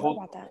 That was a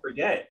whole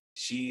forget.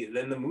 She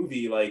in the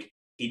movie, like,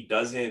 he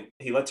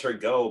lets her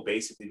go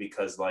basically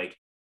because like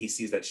he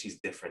sees that she's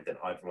different than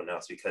everyone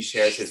else, because she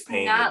shares his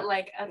pain. Not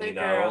like other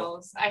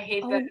girls. I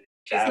hate that.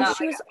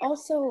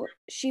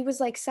 She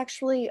was like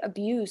sexually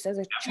abused as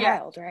a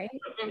child, right?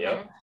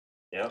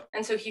 Yep.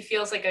 And so he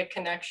feels like a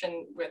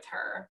connection with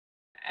her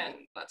and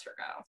lets her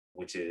go,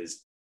 which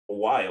is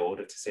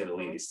wild to say the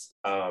least.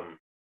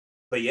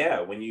 But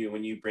yeah, when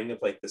you bring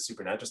up like the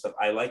supernatural stuff,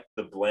 I like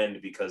the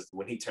blend, because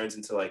when he turns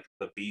into like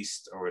the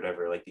beast or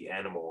whatever, like the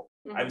animal,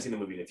 I haven't seen the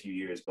movie in a few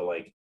years, but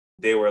like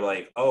they were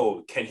like,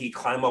 oh, can he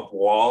climb up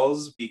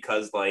walls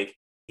because like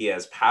he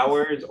has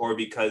powers, or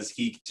because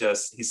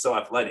he's so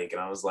athletic?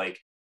 And I was like,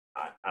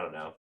 I don't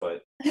know,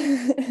 but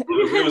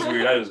it was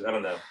weird. I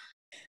don't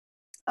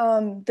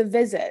know. The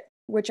Visit,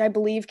 which I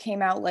believe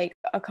came out like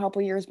a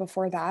couple years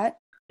before that,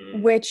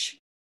 which,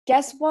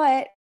 guess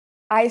what?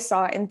 I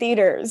saw in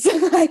theaters.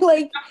 I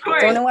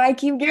don't know why I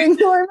keep giving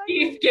more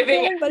money. Keep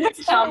giving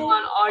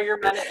Shyamalan all your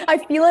money. I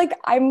feel like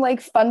I'm like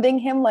funding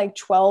him like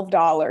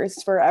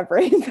 $12 for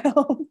every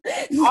film.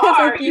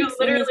 You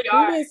literally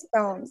are.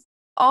 Films.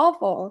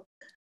 Awful.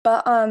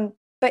 But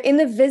in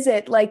The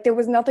Visit, like there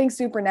was nothing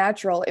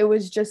supernatural. It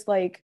was just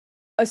like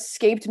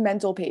escaped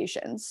mental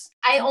patients.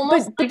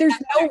 But there's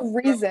no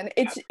reason.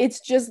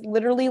 It's just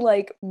literally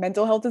like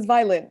mental health is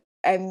violent,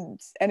 and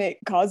it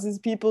causes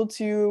people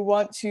to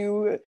want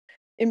to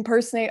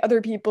impersonate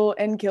other people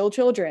and kill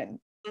children.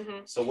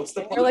 So what's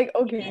the point? You're like,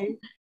 okay.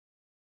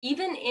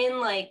 Even in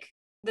like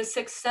The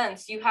Sixth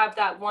Sense, you have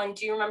that one.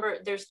 Do you remember?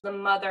 There's the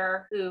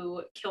mother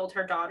who killed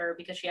her daughter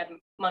because she had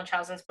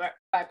Munchausen's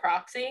by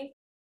proxy.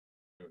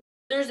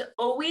 there's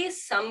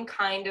always some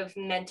kind of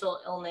mental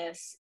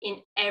illness in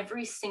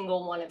every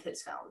single one of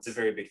his films. It's a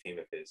very big theme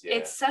of his, yeah.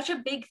 It's such a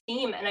big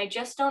theme, and I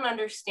just don't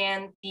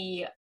understand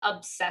the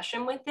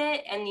obsession with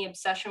it and the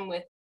obsession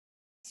with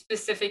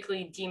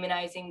specifically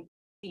demonizing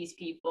these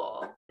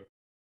people.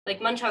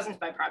 Like, Munchausen's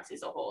by proxy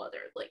is a whole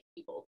other, like,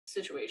 people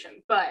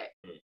situation, but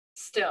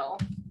still,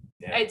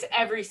 it's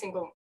every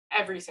single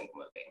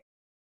movie.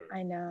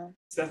 I know.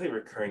 It's definitely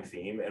a recurring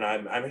theme, and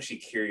I'm actually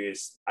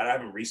curious. I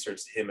haven't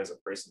researched him as a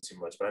person too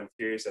much, but I'm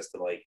curious as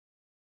to like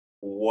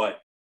what,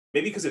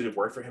 maybe because it had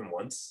worked for him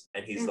once,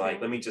 and he's like,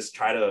 let me just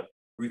try to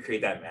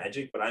recreate that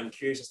magic. But I'm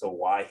curious as to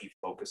why he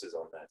focuses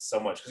on that so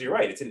much, because you're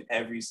right, it's in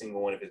every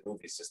single one of his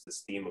movies. Just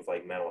this theme of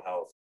like mental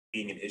health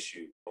being an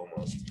issue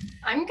almost.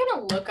 I'm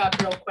gonna look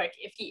up real quick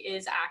if he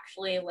is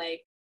actually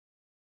like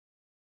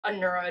a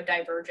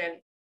neurodivergent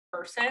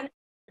person.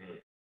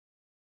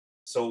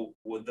 So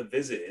with The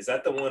Visit, is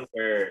that the one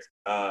where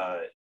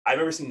I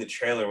remember seeing the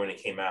trailer when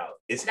it came out?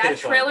 That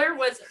trailer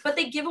was, but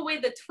they give away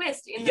the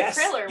twist in the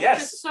trailer,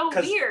 which is so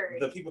weird.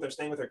 The people they're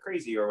staying with are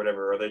crazy or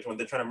whatever, or they're trying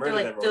to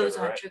murder them. Or those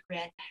whatever, aren't your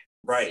grandparents.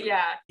 Right.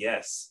 Yeah.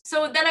 Yes.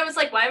 So then I was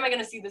like, why am I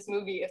going to see this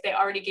movie if they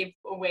already gave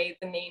away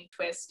the main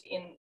twist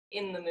in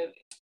the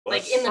movie? Well,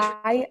 like in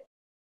the.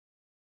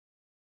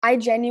 I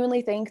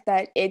genuinely think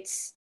that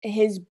it's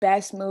his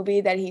best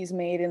movie that he's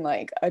made in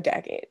like a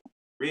decade.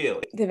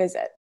 Really? The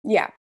Visit.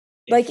 Yeah.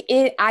 Like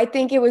I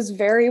think it was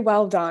very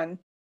well done.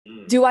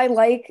 Do I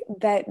like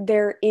that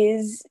there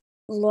is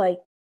like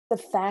the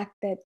fact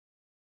that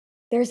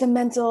there's a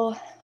mental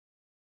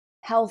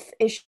health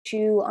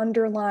issue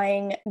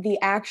underlying the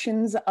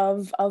actions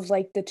of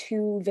like the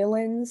two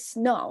villains?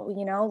 No,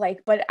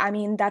 like, but I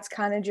mean, that's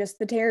kind of just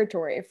the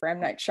territory for M.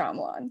 Night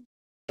Shyamalan.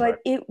 But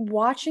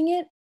watching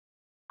it,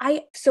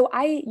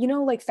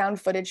 like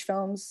found footage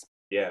films.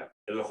 Yeah,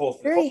 there's a whole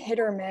very hit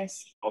or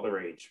miss. All the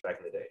rage back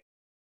in the day.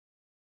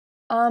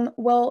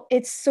 Well,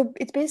 it's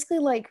basically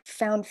like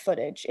found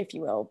footage, if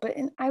you will, but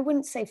I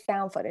wouldn't say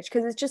found footage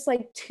because it's just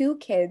like two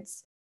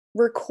kids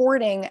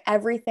recording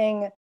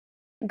everything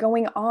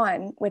going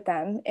on with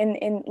them,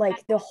 and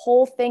like the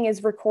whole thing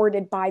is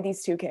recorded by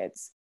these two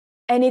kids,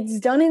 and it's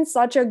done in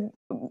such a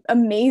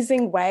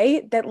amazing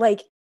way that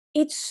like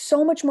it's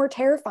so much more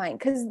terrifying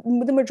because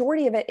the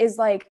majority of it is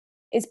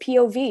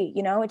POV,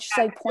 it's just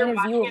like point of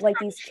view of like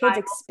these kids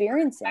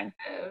experiencing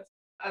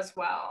as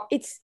well.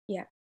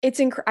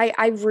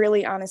 I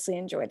really honestly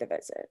enjoyed The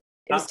Visit.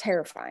 It was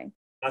terrifying.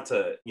 Not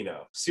to,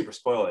 super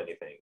spoil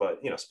anything,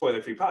 but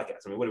spoiler-free podcast.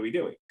 I mean, what are we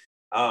doing?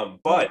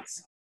 But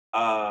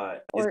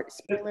or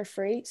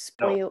spoiler-free?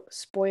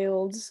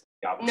 Spoiled.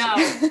 No,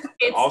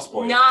 it's all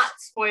spoilers. Not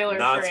spoiler-free.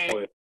 Not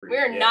spoiler-free.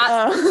 We're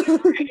not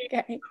spoiler-free.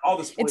 Okay. All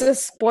the spoilers. It's a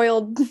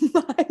spoiled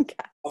podcast.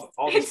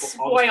 It's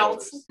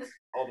spoiled.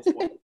 All the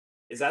spoilers.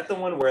 Is that the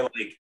one where,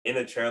 like, in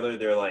the trailer,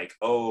 they're like,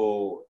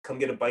 "Oh, come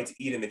get a bite to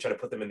eat," and they try to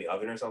put them in the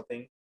oven or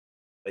something?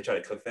 They try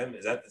to cook them.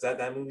 Is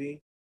that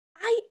movie?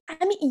 I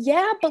mean,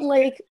 yeah, but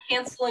like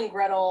Hansel and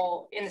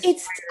Gretel I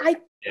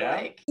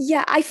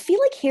feel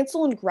like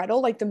Hansel and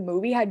Gretel, like the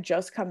movie had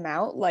just come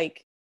out,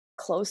 like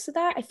close to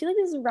that. I feel like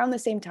this is around the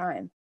same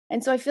time,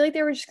 and so I feel like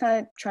they were just kind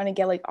of trying to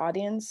get like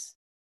audience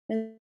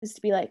is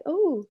to be like,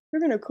 oh, we're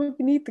gonna cook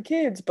and eat the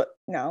kids, but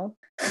no.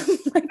 So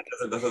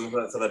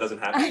that doesn't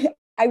happen.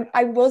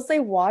 I will say,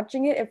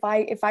 watching it, if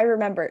I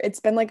remember, it's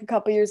been like a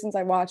couple years since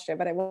I watched it,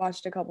 but I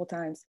watched it a couple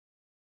times.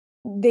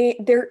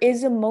 There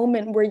is a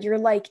moment where you're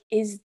like,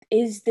 is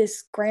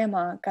this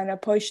grandma gonna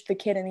push the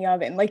kid in the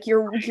oven? Like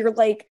you're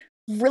like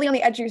really on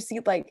the edge of your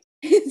seat, like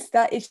is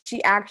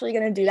she actually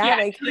gonna do that? Yeah,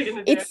 like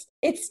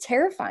it's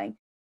terrifying.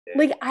 Yeah.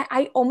 Like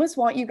I almost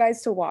want you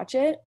guys to watch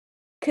it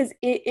because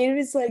it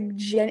is like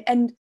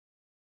and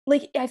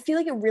like I feel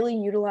like it really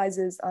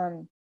utilizes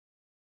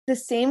the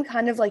same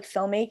kind of like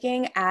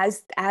filmmaking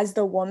as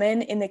the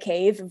woman in the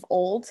cave of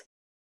old,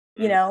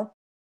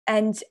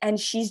 and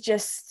she's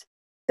just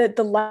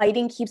the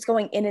lighting keeps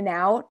going in and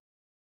out.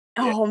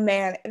 Oh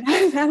man,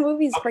 that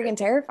movie's freaking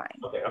terrifying.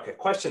 Okay.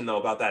 Question though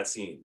about that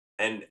scene,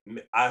 and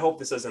I hope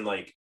this doesn't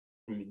like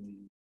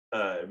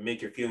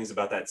make your feelings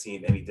about that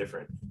scene any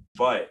different.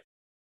 But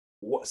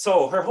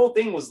so her whole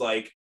thing was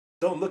like,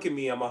 "Don't look at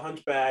me, I'm a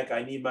hunchback.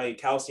 I need my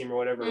calcium or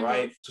whatever,"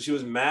 right? So she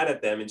was mad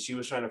at them, and she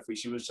was trying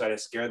to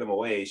scare them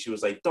away. She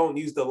was like, "Don't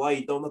use the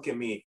light. Don't look at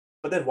me."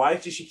 But then why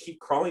did she keep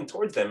crawling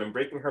towards them and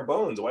breaking her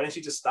bones? Why didn't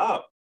she just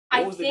stop?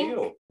 What was the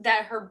deal?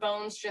 That her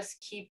bones just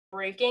keep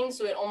breaking,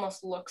 so it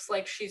almost looks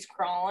like she's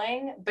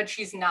crawling, but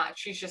she's not.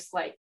 She's just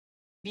like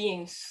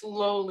being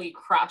slowly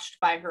crushed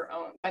by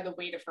the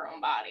weight of her own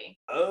body.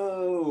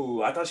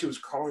 Oh, I thought she was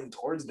crawling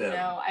towards them.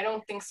 No, I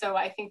don't think so.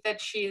 I think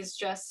that she's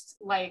just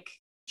like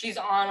she's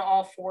on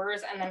all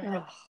fours, and then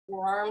her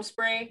forearms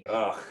break.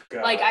 Oh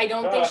God! Like I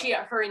don't think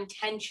her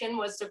intention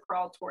was to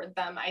crawl toward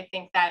them. I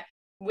think that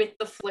with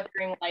the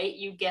flickering light,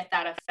 you get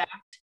that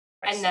effect.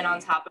 And then on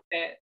top of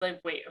it, the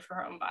weight of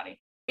her own body.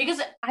 Because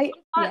I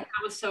thought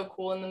that was so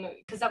cool in the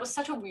movie. Because that was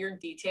such a weird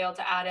detail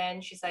to add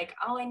in. She's like,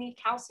 "Oh, I need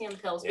calcium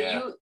pills." But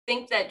you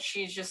think that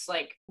she's just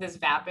like this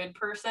vapid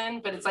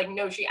person. But it's like,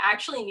 no, she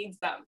actually needs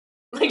them.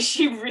 Like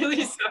she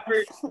really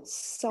suffered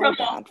so from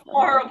bad a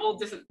horrible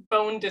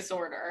bone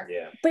disorder.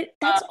 Yeah. But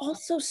that's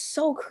also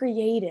so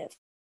creative.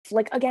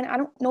 Like, again, I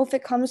don't know if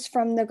it comes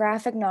from the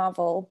graphic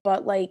novel,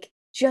 but like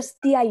just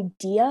the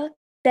idea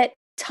that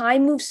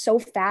time moves so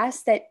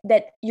fast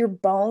that your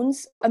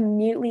bones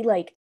immediately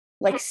like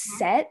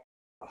set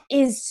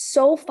is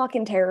so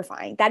fucking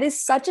terrifying. That is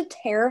such a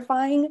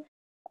terrifying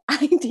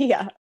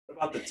idea. What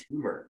about the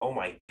tumor? Oh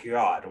my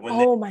god! When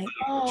Oh they my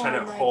were trying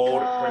to my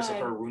hold God.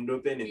 her wound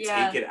open and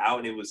Yeah. take it out,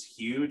 and it was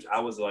huge. I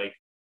was like,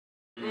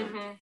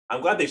 Mhm.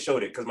 I'm glad they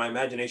showed it because my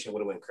imagination would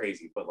have went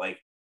crazy. But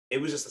like,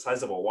 it was just the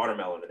size of a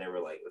watermelon, and they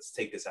were like, "Let's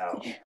take this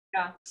out."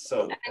 Yeah.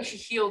 So And she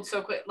healed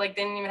so quick. Like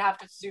they didn't even have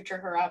to suture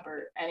her up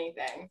or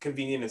anything.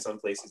 convenient in some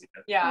places.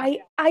 Yeah.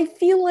 I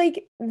feel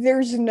like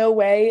there's no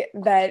way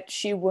that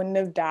she wouldn't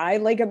have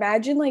died. Like,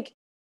 imagine, like,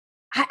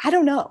 I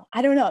don't know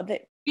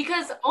that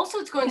Because also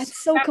it's going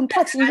that's so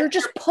complex. And you're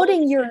just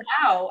putting your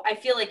out. I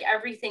feel like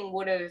everything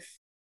would have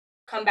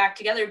come back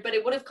together, but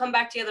it would have come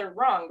back together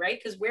wrong, right?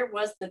 Because where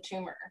was the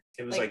tumor?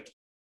 It was like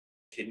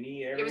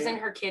kidney area. It was in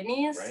her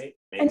kidneys, right?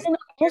 and then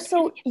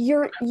also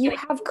you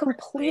have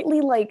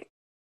completely like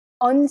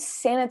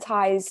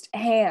unsanitized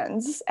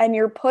hands, and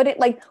you're putting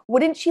like,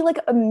 wouldn't she like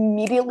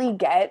immediately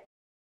get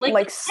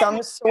like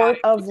some sort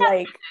of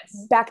like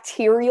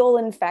bacterial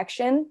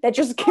infection that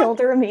just killed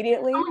her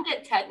immediately? Someone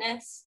get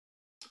tetanus.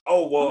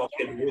 Oh well,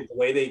 the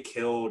way they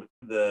killed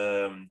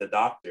the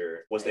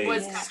doctor was they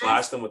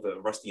slashed them with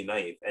a rusty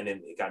knife, and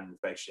then it got an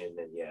infection,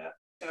 and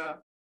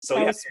So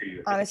that yeah, was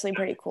honestly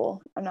pretty cool.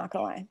 I'm not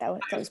gonna lie, that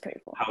was pretty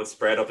cool. How it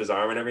spread up his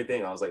arm and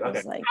everything. I was like,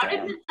 okay. How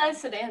did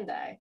this sedan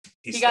die?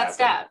 He got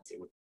stabbed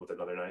with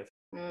another knife,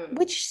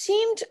 which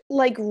seemed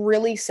like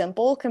really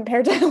simple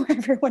compared to how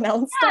everyone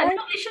else died.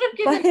 No, they should have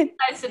given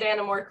sedan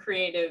a more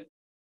creative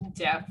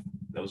death.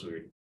 That was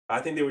weird. I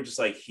think they were just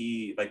like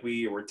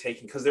we were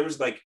taking because there was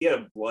like he had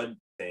a blood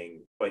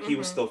thing, but he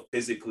was still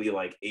physically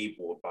like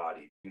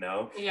able-bodied, you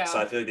know. Yeah. So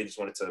I feel like they just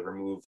wanted to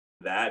remove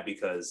that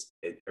because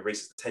it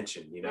erases the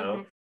tension, you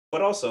know.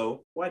 But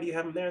also, why do you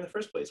have him there in the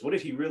first place? What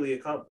did he really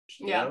accomplish?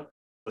 You know?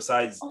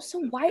 Besides, also,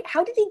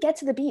 how did he get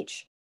to the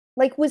beach?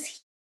 Like,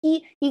 was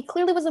he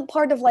clearly was a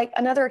part of like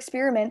another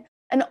experiment,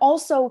 and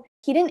also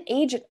he didn't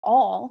age at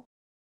all.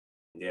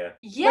 Yeah.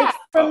 Like,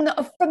 from the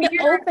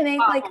opening,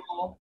 like,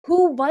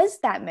 who was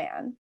that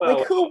man?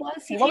 Like, who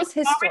was he? What was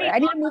his story? I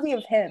need a movie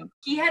of him.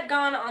 He had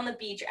gone on the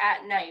beach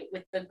at night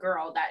with the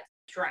girl that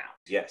drowned.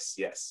 Yes.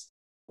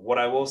 What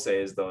I will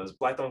say is though, is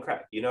black don't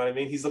crack. You know what I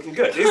mean? He's looking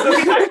good. He's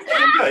looking good.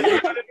 You know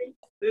what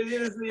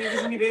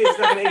I mean? He's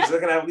not gonna age. He's not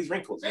gonna have these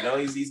wrinkles. You know,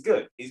 he's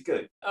good. He's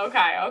good.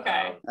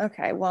 Okay.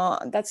 Okay.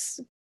 Well, that's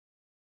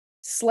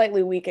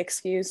slightly weak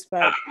excuse,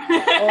 but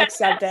I'll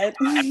accept it.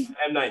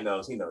 M. Night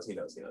knows. He knows. He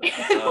knows.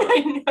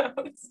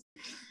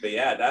 But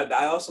yeah,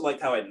 I also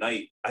liked how at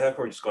night. I think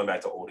we're just going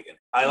back to old again.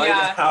 I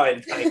liked how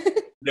at night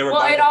they were.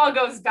 Well, it all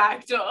goes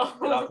back to old.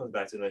 It all comes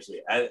back to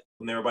eventually.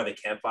 When they were by the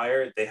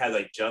campfire, they had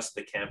like just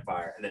the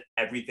campfire, and then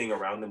everything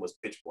around them was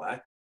pitch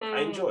black. I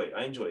enjoy.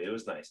 It. It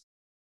was nice,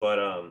 but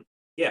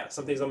yeah,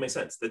 some things don't make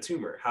sense. The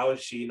tumor. How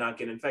is she not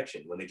getting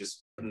infection when they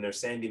just put in their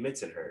sandy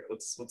mitts in her?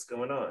 What's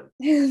going on?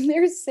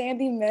 There's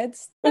sandy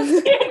mitts.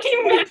 Sandy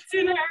mitts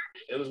in her.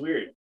 It was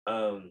weird.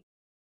 But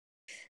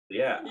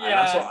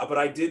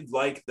I did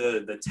like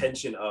the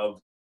tension of,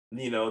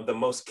 you know, the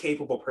most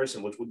capable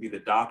person, which would be the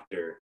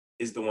doctor,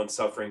 is the one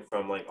suffering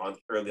from like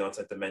early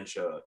onset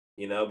dementia.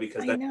 You know,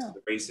 because that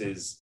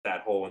erases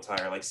that whole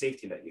entire like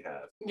safety net you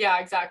have. Yeah,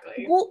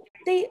 exactly. Well,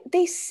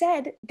 they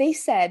said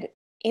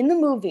in the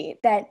movie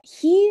that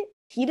he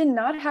did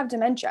not have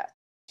dementia.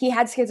 He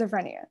had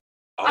schizophrenia.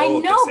 I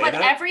know, but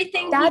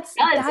everything that's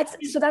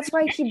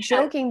why I keep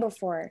joking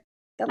before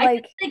that,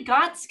 like, they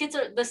got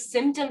the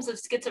symptoms of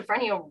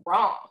schizophrenia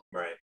wrong.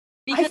 Right.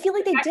 Because I feel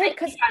like they did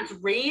because he has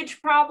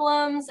rage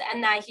problems,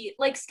 and that he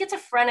like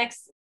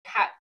schizophrenics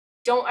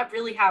don't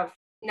really have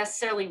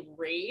necessarily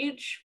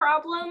rage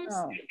problems.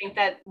 I think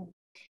that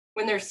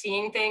when they're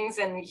seeing things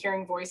and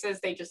hearing voices,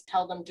 they just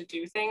tell them to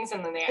do things,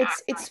 and then they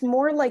act. It's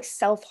more like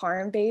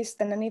self-harm based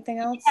than anything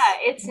else.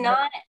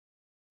 Yeah,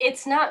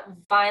 it's not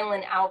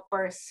violent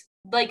outbursts.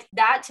 Like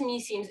that to me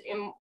seems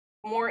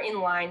more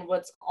in line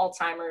with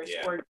Alzheimer's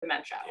or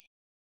dementia.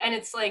 And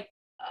it's like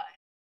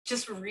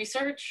just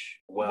research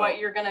what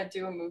you're gonna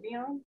do a movie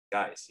on.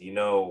 Guys, you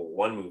know,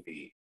 one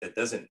movie that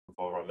doesn't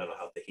involve our mental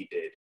health that he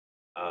did.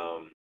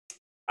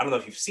 I don't know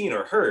if you've seen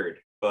or heard,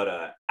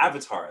 but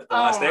Avatar, The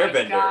Last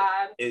Airbender,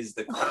 is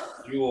the crown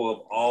jewel of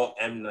all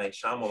M. Night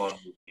Shyamalan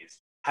movies.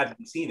 Have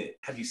you seen it?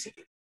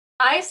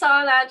 I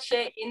saw that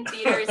shit in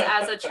theaters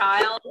as a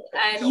child,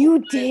 and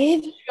you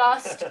did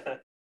just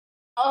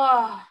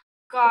oh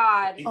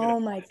god,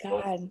 oh my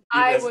god,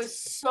 I was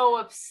so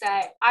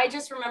upset. I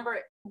just remember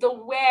the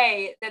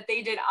way that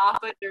they did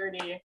Appa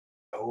dirty.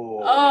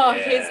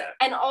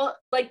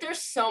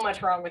 There's so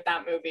much wrong with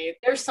that movie.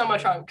 There's so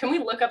much wrong. Can we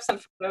look up some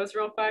photos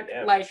real quick?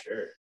 Yeah,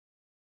 sure.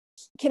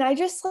 Can I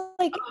just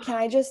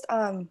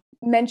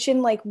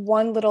mention like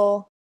one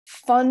little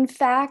fun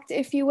fact,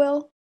 if you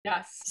will?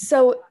 Yes.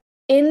 So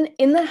in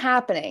The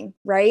Happening,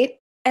 right?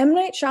 M.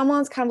 Night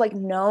Shyamalan's kind of like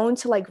known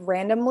to like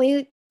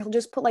randomly, he'll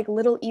just put like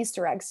little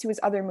Easter eggs to his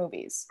other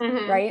movies,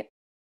 right?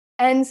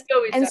 And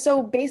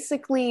so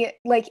basically,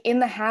 like in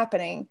The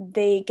Happening,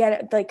 they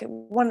get like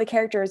one of the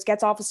characters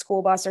gets off a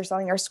school bus or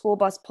something, or school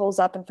bus pulls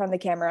up in front of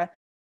the camera,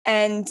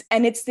 and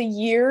it's the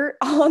year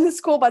on the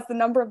school bus. The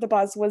number of the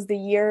bus was the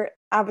year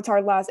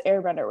Avatar: Last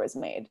Airbender was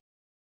made.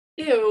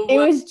 Ew. It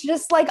was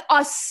just like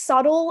a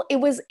subtle.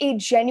 It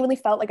genuinely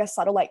felt like a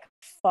subtle like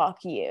fuck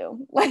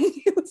you. Like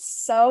it was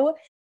so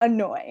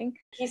annoying.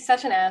 He's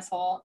such an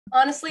asshole.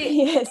 Honestly,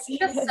 He's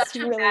such a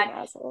really bad. an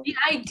asshole. The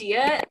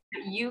idea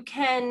that you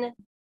can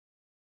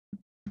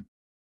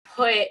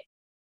put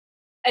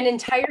an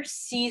entire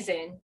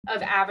season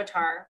of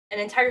Avatar, an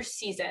entire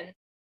season,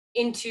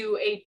 into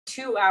a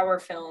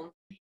 2-hour film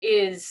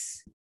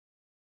is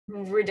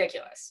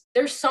ridiculous.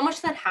 There's so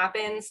much that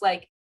happens.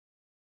 Like,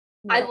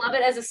 I love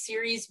it as a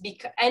series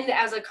and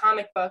as a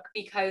comic book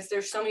because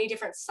there's so many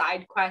different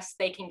side quests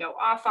they can go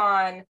off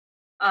on.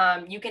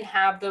 You can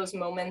have those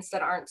moments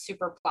that aren't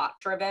super plot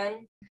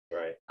driven.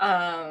 Right.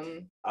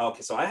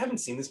 Okay, so I haven't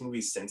seen this movie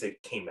since it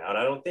came out,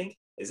 I don't think.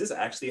 Is this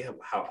actually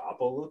how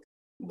Appa looked?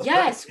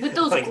 Yes, with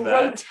those like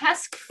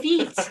grotesque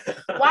feet.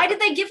 Why did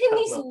they give him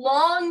these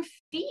long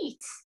feet?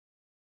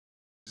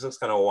 This looks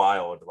kind of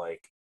wild.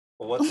 Like,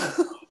 what's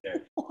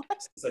there?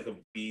 It's like a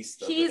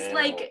beast. He's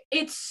like,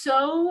 it's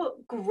so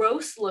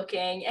gross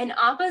looking, and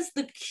Appa's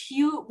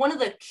one of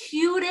the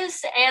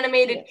cutest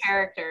animated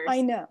characters.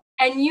 I know.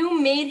 And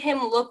you made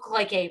him look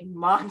like a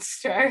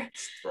monster.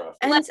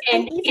 And, like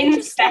an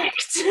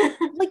insect.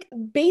 Like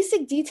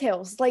basic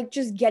details, like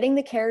just getting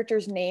the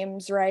characters'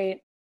 names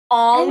right.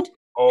 And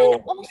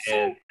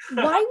also,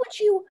 why would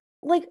you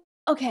like?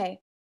 Okay,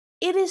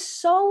 it is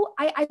so.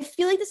 I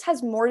feel like this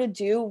has more to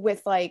do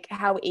with like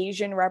how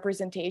Asian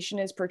representation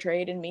is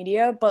portrayed in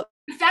media, but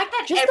the fact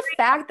that the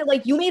fact that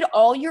like you made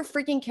all your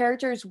freaking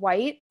characters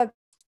white,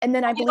 and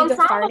then I believe the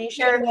Fire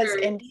Nation was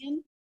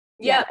Indian.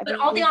 Yeah, but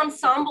all the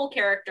ensemble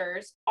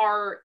characters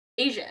are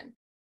Asian.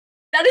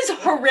 That is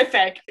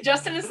horrific.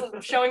 Justin is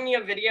showing me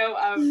a video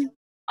of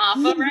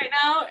Appa right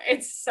now.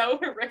 It's so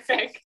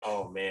horrific.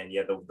 Oh man,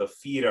 yeah, the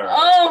feet are.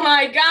 Oh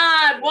my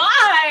god,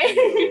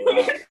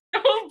 why?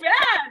 So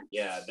bad.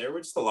 Yeah, there were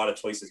just a lot of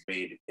choices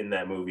made in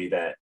that movie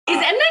that. Is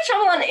M. Night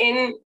Shyamalan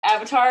in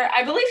Avatar?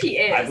 I believe he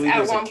is. I believe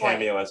there's a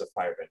cameo as a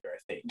firebender, I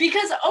think.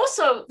 Because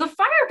also the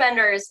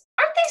firebenders,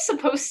 aren't they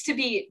supposed to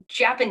be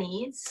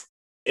Japanese?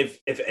 If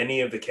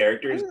any of the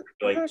characters,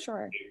 I'm not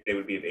sure. They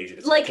would be of Asian.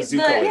 Like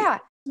yeah,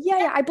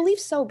 I believe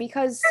so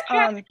because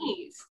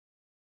Japanese.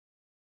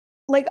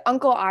 Like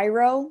Uncle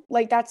Iroh,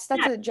 like that's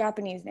a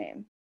Japanese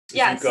name.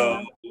 Yes.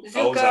 Zuko,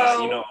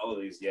 Oza, you know, all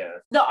of these, yeah.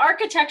 The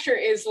architecture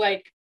is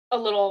like a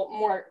little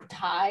more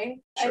Thai,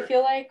 sure. I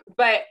feel like.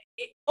 But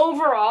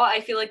overall,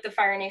 I feel like the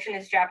Fire Nation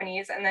is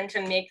Japanese, and then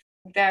to make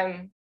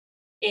them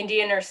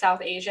Indian or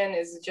South Asian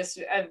is just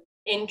an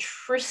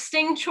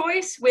interesting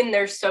choice when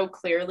they're so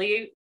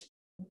clearly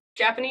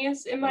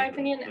Japanese, in my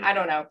opinion. I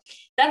don't know.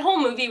 That whole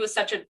movie was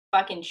such a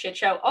fucking shit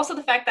show. Also,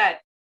 the fact that,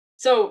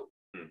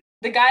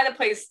 the guy that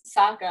plays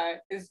Sokka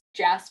is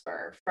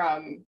Jasper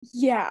from...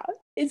 Yeah.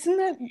 Isn't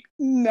that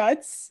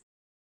nuts?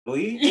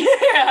 Really?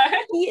 Yeah.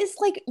 He is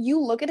like, you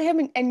look at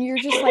him and you're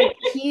just like,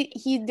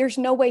 he there's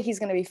no way he's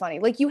gonna be funny.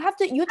 Like you have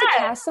to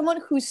cast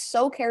someone who's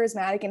so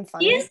charismatic and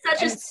funny. He is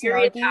such a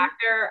serious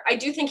actor. I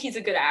do think he's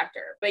a good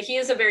actor, but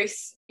he's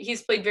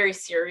played very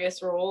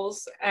serious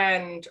roles,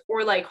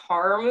 or like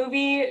horror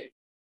movie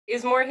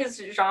is more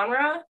his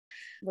genre.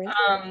 Really?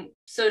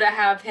 So to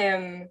have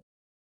him,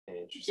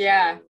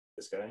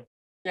 this guy?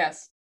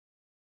 Yes.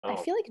 I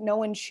feel like no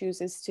one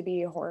chooses to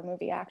be a horror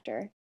movie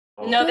actor.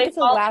 No, it's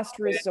a last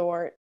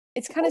resort.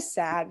 It's kind of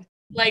sad.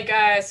 Like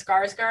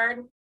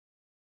Skarsgård.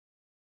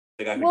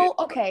 Well,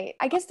 okay.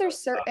 I guess there's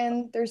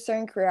certain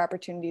career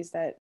opportunities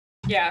that.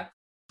 Yeah,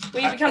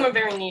 well, you become a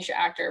very niche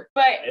actor,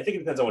 but I think it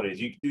depends on what it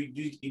is.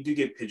 You do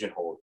get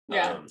pigeonholed.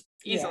 Yeah,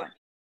 easily.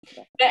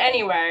 Yeah. But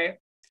anyway,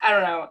 I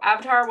don't know.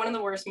 Avatar, one of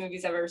the worst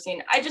movies I've ever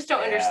seen. I just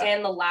don't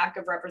understand the lack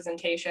of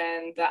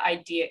representation.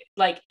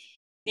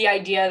 The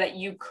idea that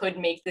you could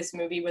make this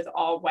movie with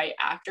all white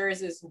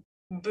actors is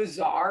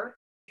bizarre.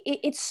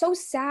 It's so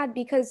sad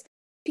because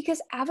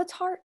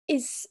Avatar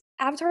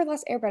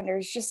Last Airbender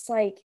is just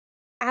like,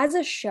 as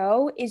a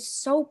show, is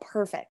so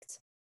perfect.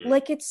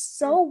 Like it's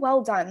so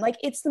well done. Like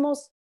it's the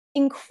most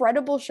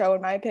incredible show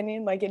in my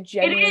opinion. Like it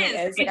genuinely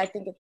is. Like I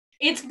think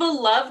it's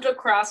beloved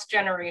across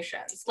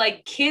generations.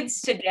 Like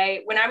kids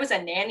today, when I was a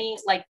nanny,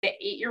 like the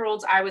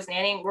 8-year-olds I was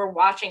nannying were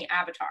watching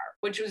Avatar,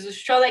 which was a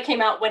show that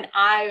came out when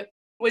I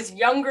was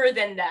younger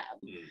than them.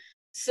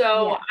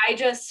 So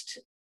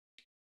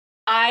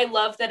I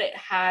love that it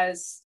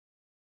has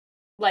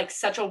like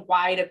such a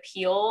wide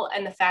appeal,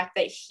 and the fact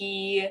that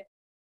he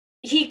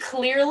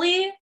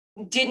clearly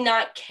did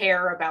not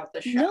care about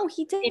the show. No,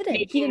 he didn't.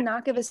 He did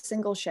not give a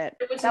single shit.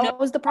 That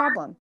was the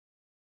problem.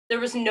 There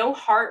was no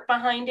heart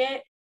behind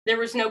it. There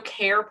was no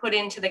care put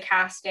into the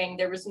casting.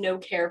 There was no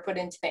care put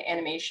into the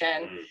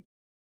animation.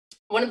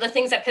 One of the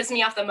things that pissed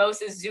me off the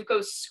most is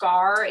Zuko's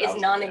scar is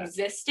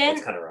non-existent.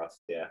 It's kind of rough,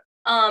 yeah.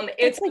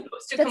 It's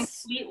supposed to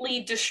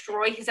completely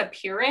destroy his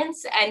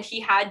appearance, and he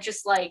had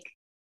just like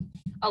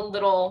a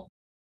little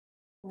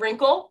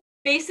wrinkle,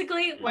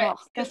 basically, where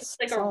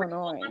just like a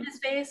wrinkle on his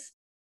face.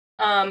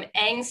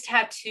 Aang's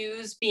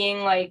tattoos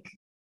being like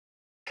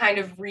kind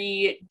of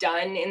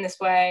redone in this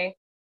way.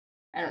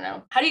 I don't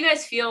know. How do you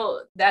guys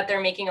feel that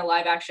they're making a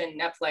live action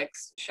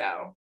Netflix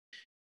show?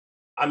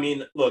 I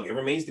mean, look, it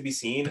remains to be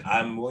seen.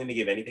 I'm willing to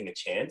give anything a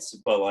chance,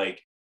 but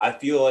like, I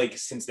feel like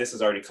since this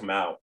has already come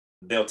out,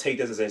 they'll take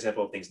this as an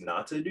example of things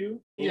not to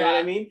do. You know what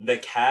I mean? The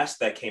cast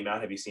that came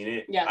out, have you seen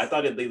it? Yes. I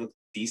thought they looked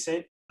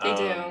decent. They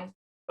do.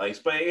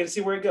 Like, but I gotta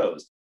see where it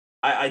goes.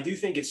 I do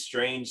think it's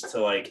strange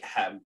to like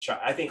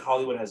I think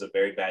Hollywood has a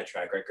very bad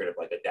track record of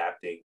like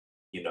adapting,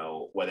 you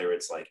know, whether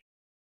it's like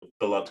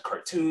beloved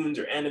cartoons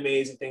or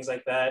animes and things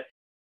like that.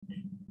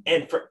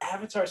 And for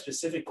Avatar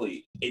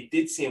specifically, it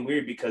did seem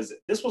weird because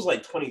this was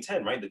like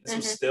 2010, right? That this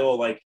was still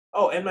like,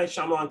 oh, M. Night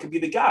Shyamalan could be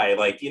the guy.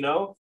 Like, you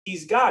know,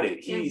 he's got it.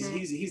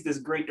 He's this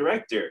great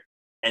director.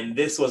 And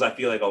this was, I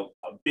feel like, a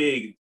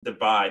big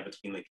divide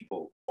between like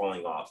people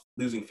falling off,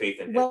 losing faith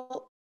in him.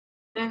 Well,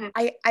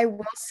 I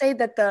will say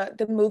that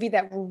the movie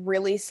that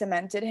really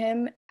cemented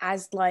him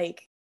as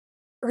like,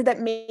 or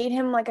that made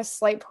him like a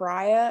slight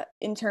pariah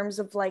in terms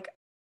of like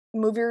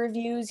movie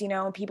reviews, you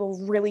know,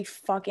 people really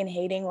fucking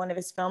hating one of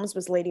his films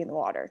was Lady in the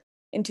Water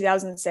in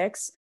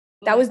 2006.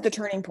 That was the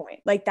turning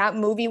point. Like that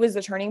movie was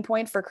the turning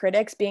point for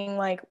critics being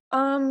like,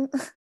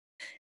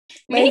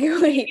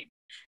 wait,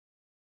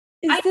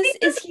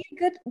 is he a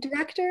good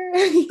director?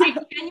 I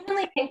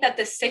genuinely think that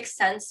The Sixth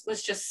Sense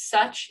was just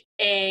such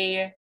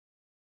a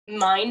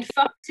mind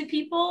fuck to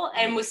people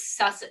and was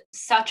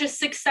such a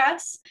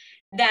success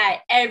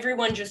that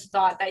everyone just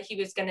thought that he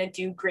was going to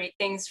do great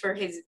things for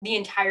the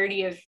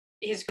entirety of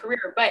his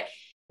career. But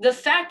the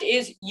fact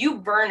is, you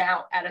burn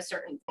out at a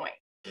certain point.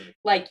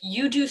 Like,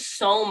 you do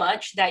so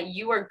much that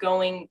you are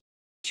going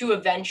to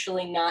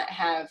eventually not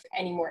have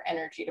any more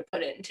energy to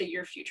put into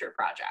your future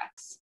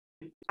projects.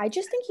 I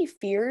just think he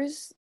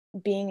fears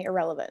being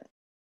irrelevant,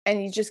 and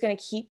he's just going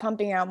to keep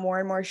pumping out more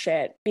and more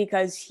shit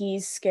because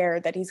he's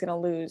scared that he's going to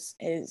lose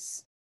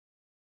his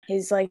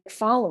like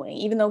following,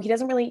 even though he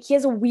has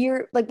a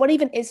weird, like, what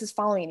even is his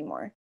following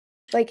anymore?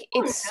 Like,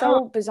 it's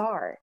so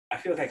bizarre. I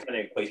feel like I kind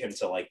of equate him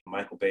to like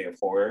Michael Bay of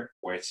horror,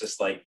 where it's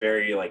just like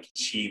very like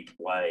cheap,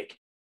 like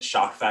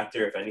shock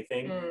factor, if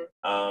anything.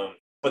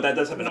 But that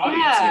does have an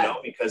audience, you know,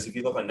 because if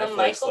you look on Netflix,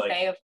 Michael like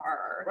Bay of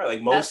horror, right,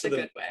 like most of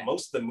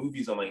the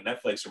movies on like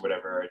Netflix or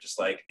whatever are just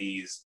like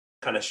these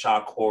kind of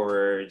shock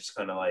horror, just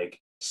kind of like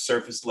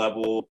surface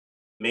level.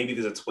 Maybe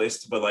there's a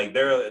twist, but like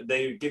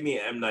they give me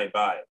an M. Night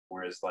vibe,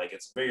 whereas like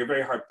it's very,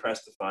 very hard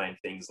pressed to find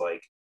things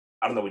like,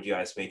 I don't know what you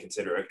guys may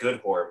consider a good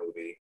horror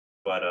movie,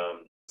 but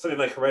something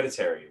like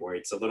Hereditary, where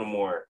it's a little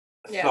more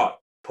thought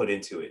put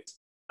into it.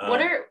 What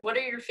are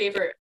your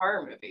favorite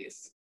horror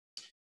movies?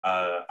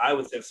 I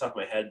would say off the top of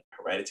my head,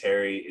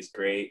 Hereditary is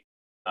great.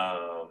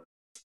 I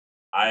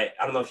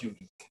don't know if you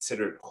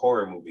consider it a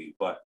horror movie,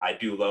 but I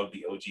do love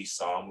the OG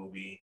Saw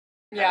movie.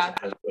 Yeah,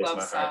 has a place in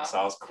my heart.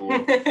 Saw's cool.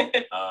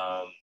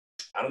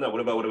 I don't know.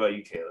 What about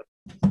you, Kayla?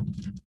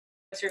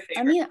 What's your favorite?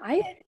 I mean,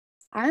 I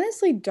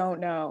honestly don't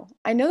know.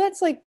 I know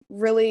that's like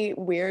really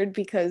weird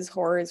because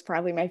horror is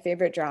probably my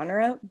favorite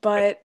genre,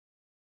 but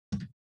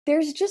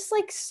there's just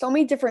like so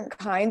many different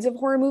kinds of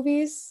horror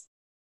movies.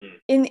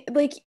 In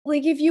like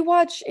if you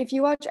watch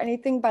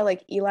anything by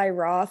like Eli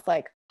Roth,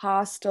 like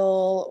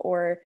Hostel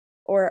or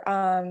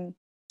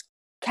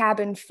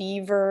Cabin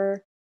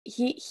Fever,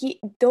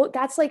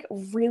 that's like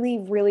really,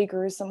 really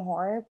gruesome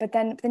horror. But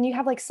then you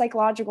have like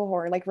psychological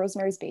horror, like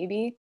Rosemary's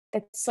Baby.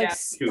 That's like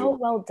so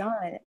well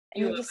done.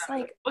 And you're just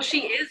like, well,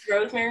 she is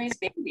Rosemary's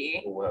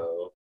Baby.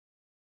 Whoa.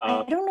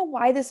 I don't know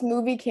why this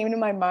movie came to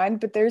my mind,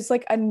 but there's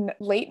like a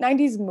late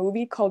 90s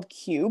movie called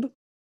Cube.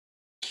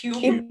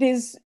 It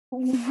is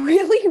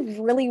really,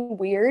 really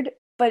weird,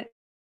 but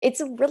it's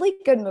a really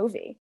good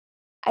movie.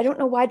 I don't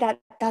know why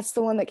that's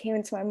the one that came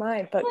into my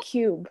mind, but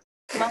Cube.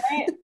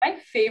 My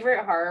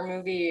favorite horror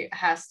movie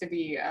has to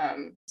be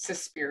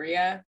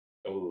Suspiria.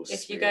 Oh,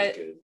 if you guys,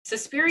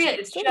 Suspiria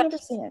is just never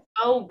seen it.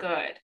 So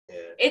good. Yeah.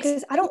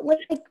 It's I don't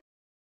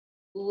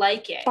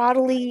like it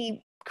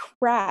bodily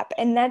crap,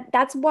 and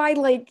that's why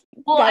like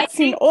that's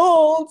an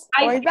old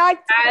going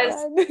back to as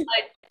a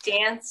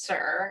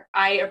dancer,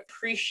 I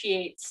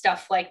appreciate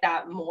stuff like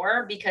that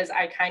more because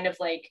I kind of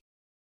like,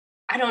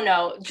 I don't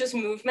know, just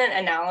movement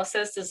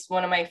analysis is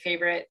one of my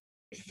favorite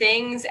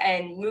things,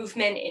 and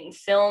movement in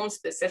film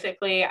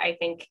specifically. I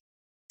think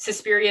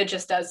Suspiria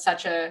just does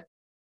such a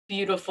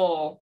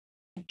beautiful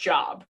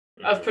job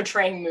of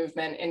portraying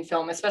movement in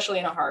film, especially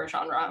in a horror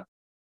genre.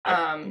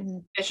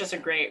 It's just a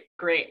great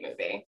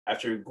movie.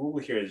 After Google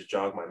here has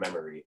jogged my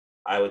memory,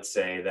 I would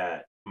say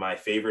that my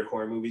favorite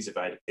horror movies, if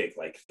I had to pick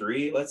like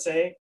 3, let's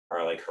say,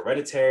 are like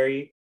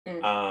Hereditary,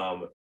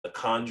 The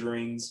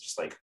Conjurings, just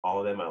like all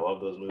of them. I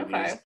love those movies.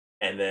 Okay.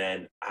 And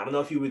then I don't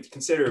know if you would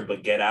consider it,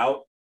 but Get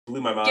Out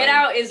blew my mind. Get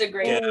Out is a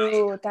great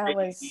Oh, that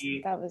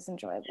was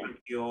enjoyable.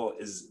 Peele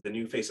is the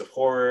new face of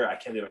horror. I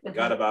can't believe I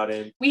forgot about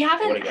him. We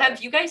haven't.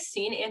 Have you guys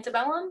seen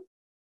Antebellum?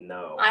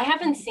 No, I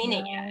haven't seen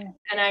it yet,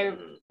 and I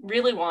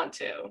really want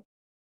to.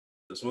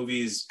 Those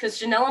movies, because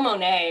Janelle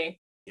Monáe,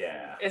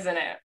 yeah, is in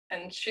it,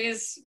 and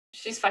she's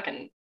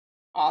fucking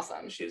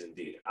awesome. She is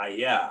indeed. I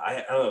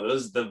don't know.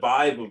 Those the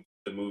vibe of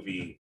the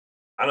movie.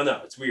 I don't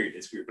know. It's weird.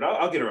 But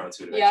I'll get around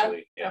to it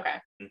eventually. Yeah. Okay.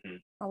 Mm-hmm.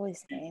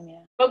 Always same,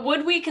 yeah. But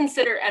would we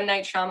consider M.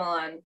 Night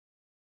Shyamalan?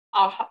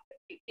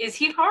 Is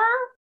he horror,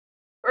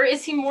 or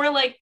is he more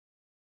like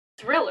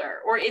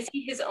thriller, or is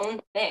he his own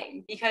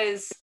thing?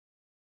 Because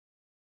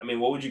I mean,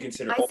 what would you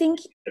consider?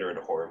 Consider it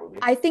a horror movie?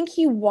 I think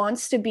he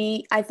wants to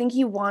be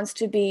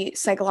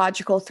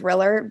psychological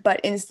thriller, but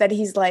instead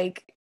he's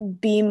like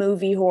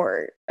B-movie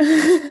horror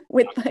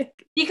with like.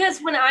 Because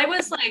when I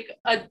was like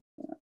a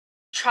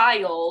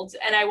child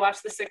and I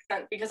watched The Sixth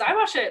Sense, because I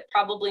watched it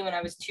probably when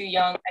I was too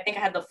young. I think I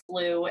had the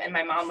flu and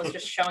my mom was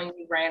just showing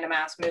me random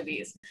ass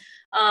movies.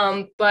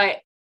 But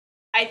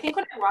I think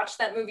when I watched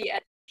that movie as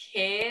a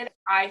kid,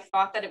 I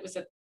thought that it was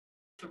a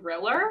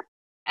thriller,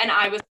 and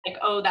I was like,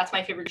 oh, that's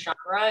my favorite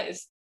genre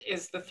is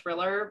the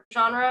thriller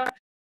genre.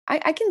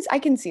 I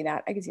can see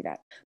that.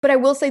 But I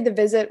will say The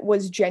Visit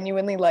was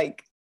genuinely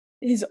like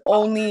his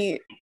only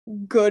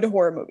good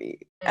horror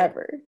movie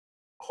ever.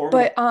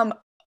 But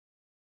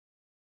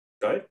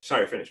Go ahead.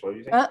 Sorry, finish. What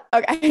did you say?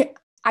 Okay.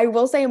 I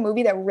will say a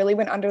movie that really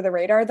went under the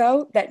radar,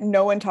 though, that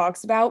no one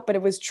talks about, but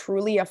it was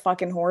truly a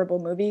fucking horrible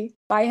movie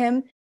by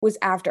him, was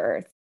After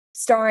Earth,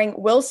 starring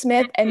Will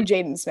Smith and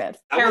Jaden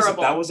Smith.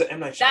 That was an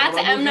M. Night Shyamalan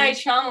That's M. Night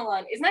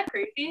Shyamalan. Isn't that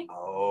crazy?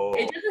 Oh.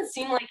 It doesn't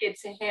seem like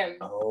it's him.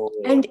 Oh.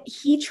 And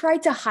he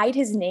tried to hide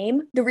his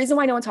name. The reason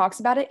why no one talks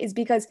about it is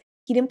because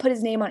he didn't put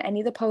his name on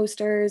any of the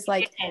posters.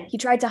 Like, he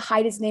tried to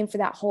hide his name for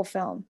that whole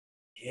film.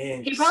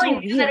 He probably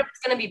knew that it was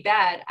going to be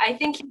bad. I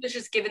think he was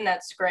just given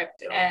that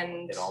script,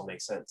 and it all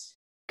makes sense.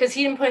 Because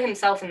he didn't put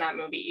himself in that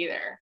movie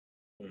either.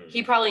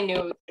 He probably knew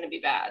it was going to be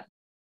bad.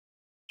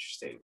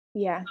 Interesting.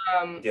 Yeah.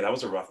 Yeah, that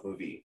was a rough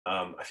movie.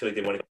 I feel like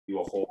they wanted to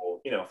do a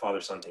whole,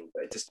 father-son thing,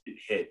 but it just didn't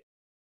hit.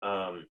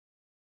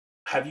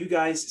 Have you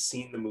guys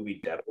seen the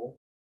movie Devil?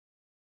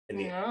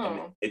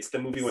 No. It's the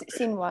movie when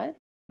seen what?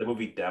 The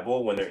movie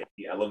Devil, when they're in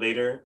the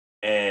elevator,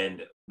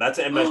 and that's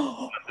M.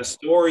 Night. The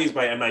story is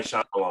by M. Night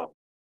Shyamalan.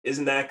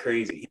 Isn't that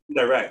crazy? He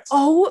directs.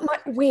 Oh my!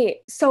 Wait.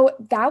 So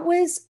that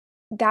was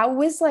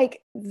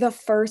like the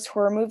first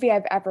horror movie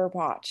I've ever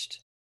watched.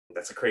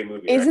 That's a great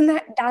movie. Isn't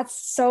that?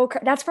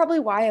 That's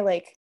probably why I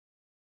like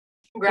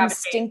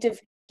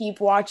instinctive keep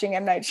watching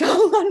M. Night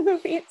Shyamalan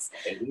movies.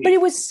 But it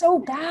was so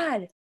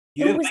bad.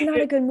 It was not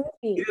a good movie.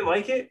 You didn't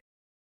like it?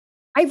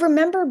 I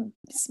remember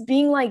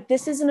being like,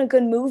 "This isn't a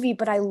good movie,"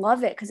 but I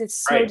love it because it's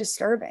so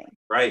disturbing.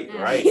 Right.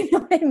 You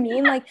know what I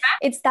mean? Like,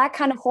 it's that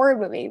kind of horror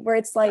movie where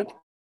it's like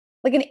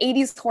an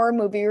 80s horror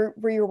movie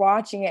where you're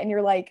watching it and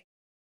you're like,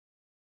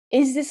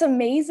 is this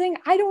amazing?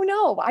 I don't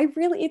know.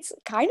 It's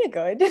kind of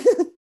good.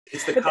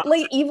 It's the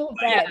like Evil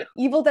Dead. Yeah.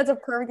 Evil Dead's a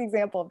perfect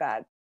example of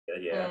that.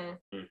 Yeah.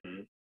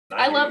 Mm-hmm.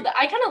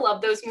 I kind of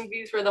love those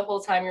movies where the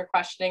whole time you're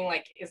questioning,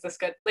 like, is this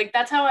good? Like,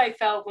 that's how I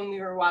felt when we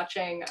were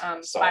watching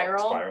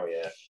Spiral. Spiral,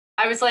 yeah.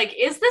 I was like,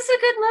 is this a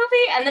good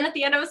movie? And then at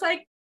the end, I was like,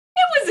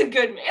 it was a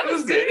good movie. It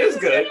was good.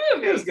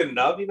 It was good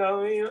enough, you know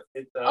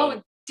what I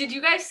mean? Did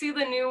you guys see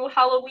the new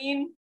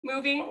Halloween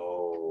movie?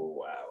 Oh,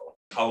 wow.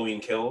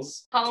 Halloween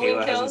Kills?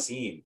 Kayla hasn't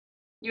seen.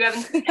 You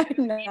haven't seen it? I've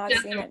not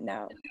seen it,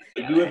 no.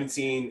 But you haven't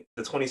seen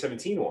the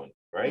 2017 one,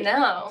 right?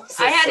 No.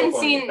 I hadn't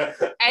seen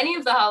any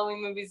of the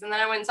Halloween movies, and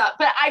then I went and saw it.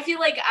 But I feel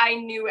like I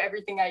knew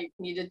everything I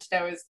needed to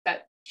know is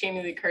that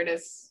Jamie Lee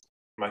Curtis,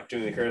 Michael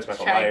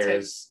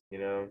Myers,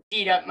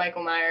 beat up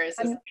Michael Myers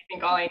is, I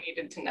think, all I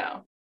needed to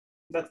know.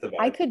 That's the vibe.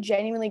 I could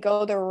genuinely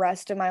go the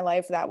rest of my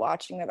life without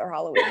watching other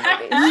Halloween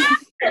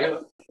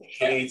movies.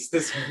 Hates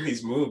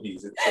these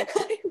movies.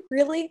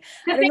 Really?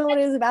 I don't know what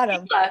it is about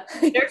them.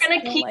 They're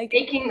going to keep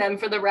making them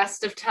for the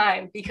rest of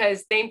time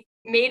because they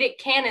made it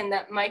canon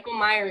that Michael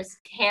Myers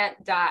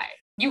can't die.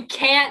 You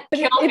can't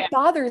kill him. It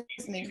bothers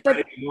me.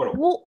 But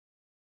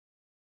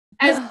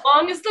as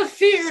long as the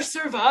fear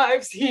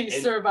survives, he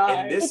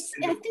survives.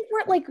 I think we're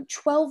at like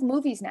 12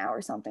 movies now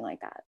or something like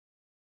that.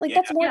 Like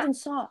that's more than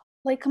Saw.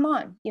 Like, come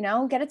on,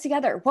 get it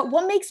together.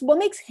 What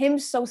makes him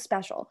so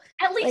special?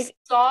 At least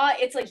Saw,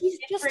 it's like he's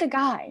just a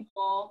guy.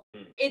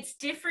 It's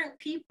different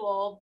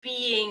people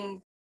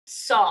being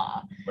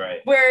Saw.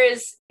 Right.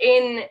 Whereas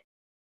in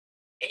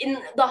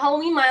the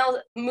Halloween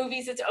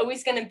movies, it's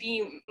always going to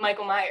be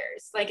Michael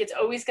Myers. Like, it's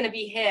always going to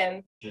be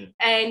him.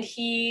 And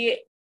he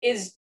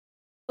is,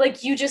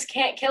 like, you just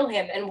can't kill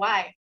him. And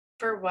why?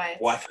 For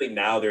what? Well, I think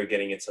now they're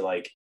getting into,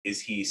 like, is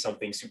he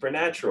something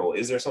supernatural?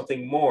 Is there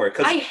something more?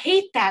 I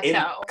hate that,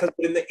 though. Because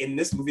in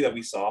this movie that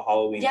we saw,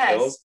 Halloween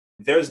Kills,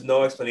 there's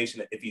no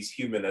explanation if he's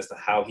human as to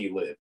how he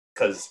lived.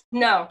 Because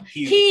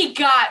he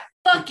got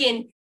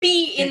fucking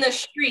be in the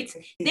streets.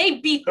 They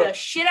beat the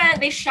shit out of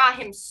him. They shot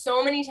him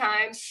so many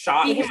times.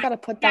 You just gotta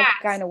put that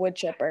guy in a wood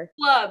chipper.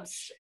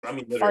 Clubs. I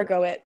mean, literally.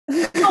 Fargo it.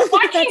 That's That's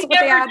what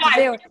they have to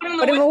do.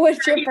 Put him in a wood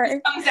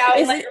chipper. Comes out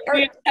Is like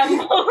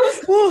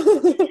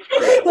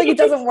like it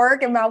doesn't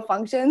work and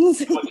malfunctions.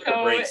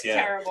 So breaks,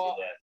 terrible.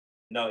 Yeah.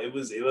 No, it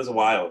was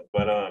wild,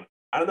 but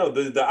I don't know,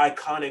 the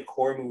iconic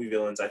horror movie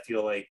villains I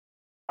feel like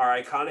are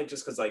iconic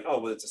just because like, oh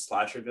well, it's a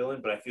slasher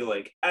villain, but I feel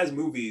like as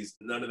movies,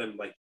 none of them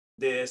like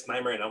this,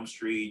 Nightmare on Elm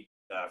Street,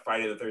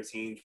 Friday the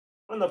 13th. I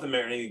don't know if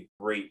they're any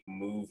great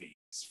movies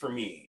for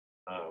me.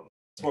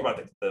 It's more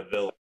about the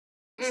villain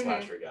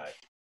slasher guy.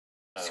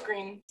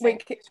 Scream.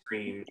 Wait,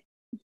 Scream.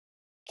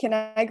 can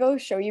I go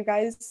show you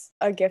guys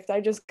a gift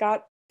I just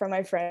got from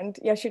my friend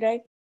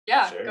yesterday?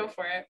 Yeah, Sure. go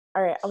for it.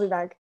 All right, I'll be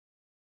back.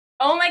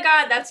 Oh my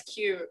god, that's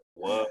cute.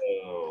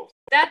 Whoa.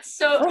 That's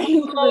so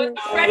Freddy cool.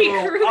 Freddy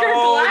Krueger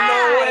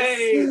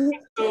glass.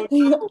 No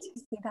way.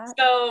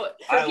 So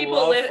I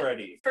love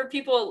Freddy. for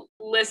people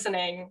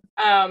listening,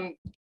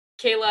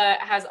 Kayla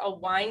has a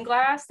wine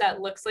glass that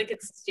looks like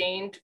it's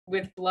stained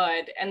with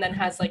blood and then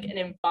has like an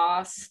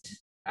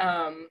embossed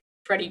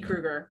Freddy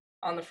Krueger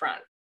on the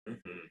front.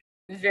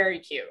 Mm-hmm. Very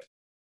cute.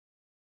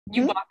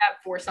 You bought that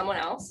for someone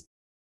else?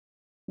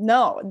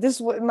 No,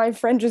 my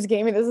friend just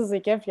gave me this as a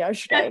gift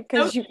yesterday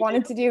because so she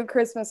wanted to do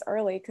Christmas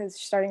early because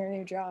she's starting her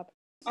new job.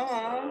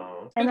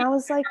 Aww. And I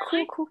was like,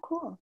 Carly?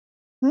 cool.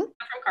 From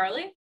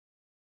Carly?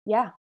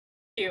 Yeah.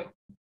 Cute.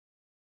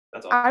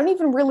 That's awesome. I don't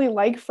even really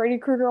like Freddy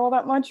Krueger all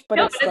that much, but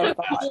it's still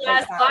fun. Cool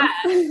ass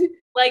glass.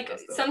 Like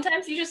That's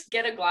sometimes you just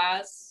get a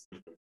glass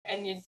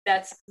and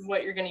that's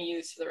what you're gonna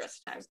use for the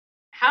rest of the time.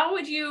 How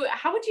would you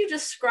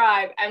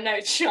describe M.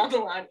 Night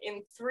Shyamalan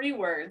in 3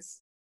 words?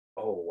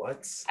 Oh,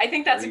 what? I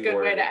think that's 3 a good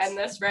way to words. end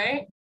this,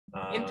 right?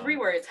 In 3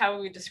 words, how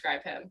would we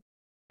describe him?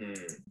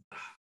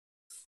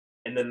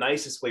 In the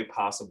nicest way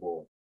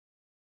possible.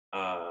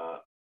 Yeah,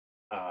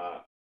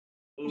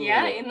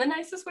 in the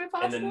nicest way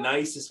possible. In the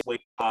nicest way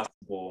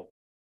possible.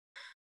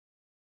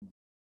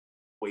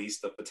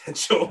 Waste of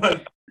potential.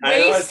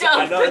 Waste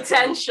of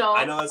potential.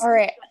 I know that's all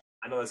right.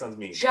 I know that sounds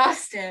mean.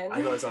 Justin.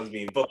 I know that sounds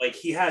mean, but like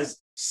he has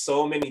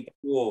so many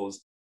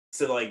tools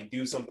to like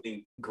do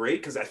something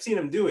great because I've seen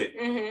him do it.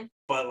 Mm-hmm.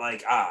 But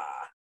like I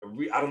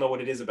don't know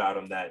what it is about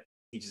him that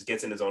he just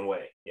gets in his own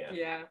way. Yeah.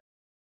 I'd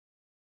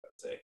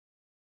say.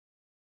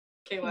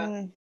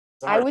 Kayla.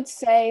 I would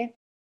say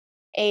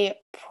a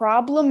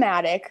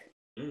problematic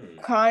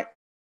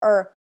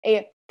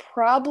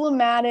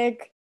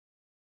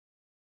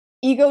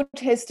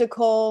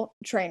egotistical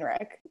train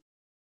wreck.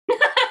 A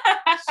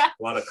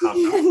lot of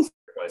compounds.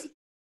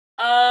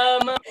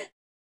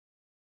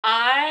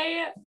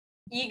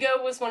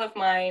 Ego was one of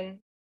mine.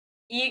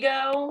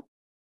 Ego,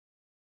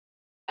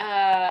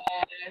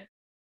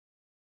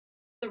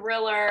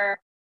 thriller,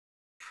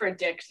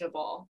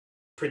 predictable.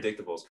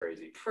 Predictable is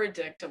crazy.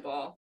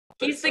 Predictable.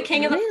 But He's the so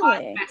king of the plot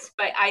Really? twist,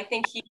 but I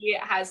think he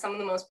has some of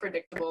the most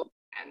predictable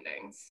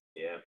endings.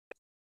 Yeah.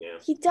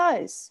 He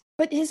does,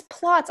 but his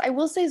plots, I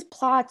will say his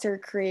plots are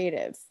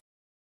creative.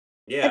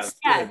 Yeah.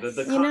 Yes.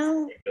 The You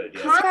know, good,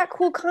 yeah. he's got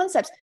cool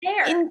concepts.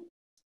 There.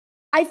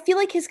 I feel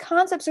like his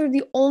concepts are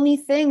the only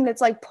thing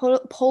that's like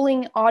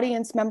pulling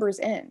audience members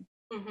in.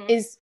 Mm-hmm.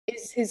 Is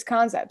his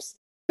concepts,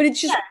 but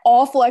it's just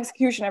awful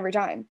execution every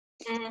time.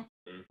 Mm-hmm.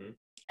 Mm-hmm.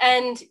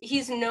 And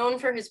he's known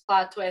for his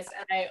plot twists,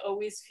 and I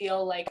always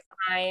feel like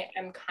I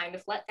am kind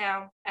of let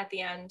down at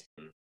the end,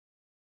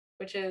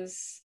 which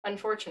is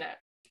unfortunate.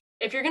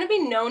 If you're going to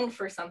be known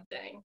for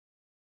something,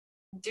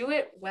 do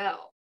it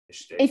well.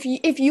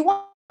 If you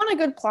want a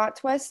good plot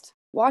twist,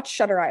 watch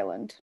Shutter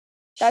Island.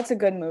 That's a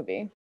good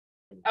movie.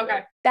 Okay.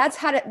 That's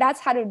how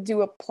to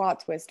do a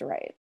plot twist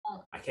right.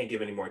 I can't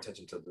give any more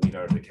attention to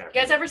Leonardo DiCaprio.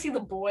 You guys ever see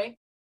The Boy?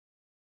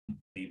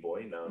 The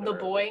Boy? No. The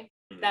Boy?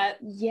 That.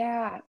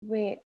 Yeah.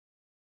 Wait.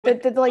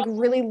 The like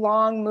really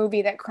long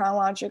movie that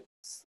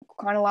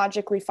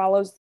chronologically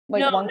follows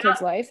like one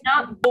kid's life.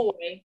 Not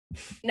Boy.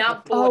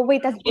 Not Boy. Oh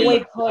wait, that's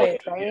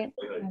Boyhood, right?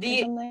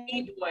 The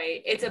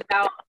Boy. It's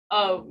about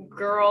a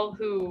girl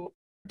who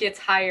gets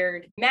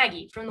hired.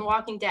 Maggie from The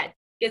Walking Dead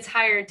gets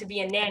hired to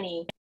be a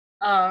nanny.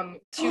 To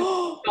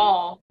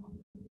doll.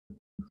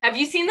 Have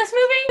you seen this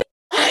movie?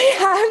 I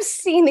have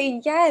seen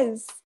it.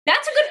 Yes.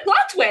 That's a good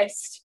plot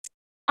twist.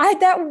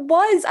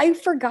 I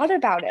forgot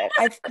about it.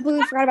 I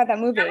completely forgot about that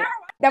movie.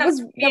 That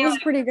was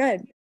pretty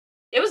good.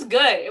 It was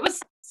good. It was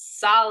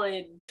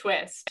solid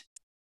twist.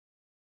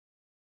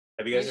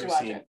 Have you guys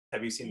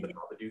ever seen the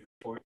Babadook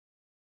before?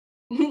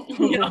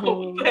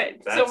 No,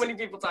 but so many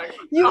people talk about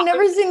it. You've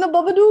never seen the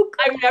Babadook?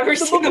 I've never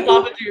seen the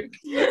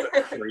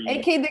Babadook.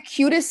 AK, the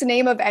cutest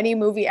name of any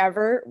movie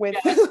ever with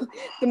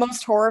the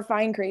most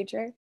horrifying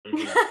creature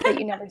that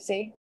you never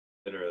see.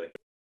 Literally.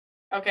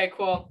 Okay,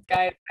 cool.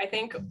 Guys, I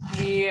think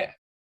we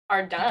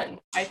are done.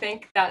 I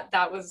think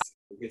that was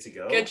good to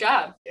go. Good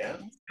job. Yeah.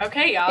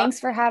 Okay, y'all. Thanks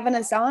for having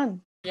us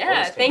on.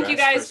 Yeah, thank you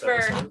guys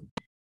for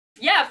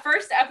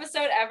first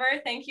episode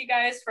ever. Thank you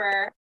guys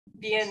for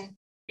being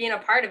a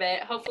part of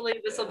it.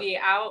 Hopefully this will be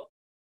out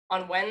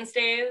on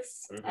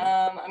Wednesdays.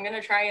 I'm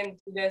gonna try and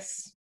do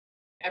this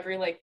every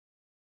like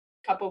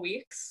couple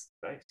weeks.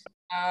 Nice.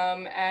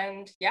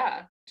 And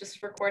yeah,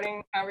 just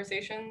recording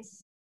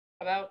conversations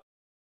about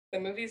the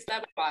movies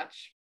that we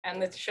watch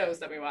and the shows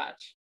that we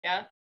watch.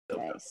 Yeah.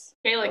 Nice.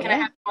 Kayla, can I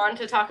have you on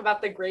to talk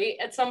about The Great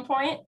at some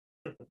point?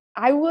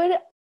 I would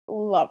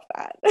love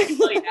that.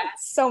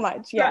 So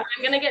much. Yeah. So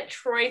I'm gonna get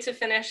Troy to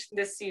finish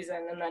this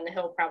season, and then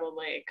he'll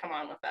probably come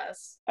on with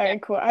us. All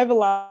right, cool. I have a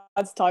lot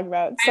to talk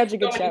about. Such a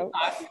good show.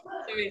 So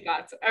many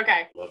thoughts.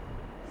 Okay.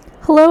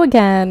 Hello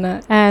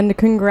again, and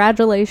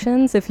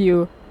congratulations if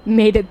you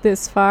made it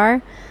this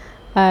far.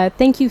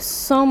 Thank you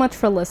so much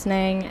for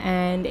listening,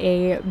 and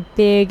a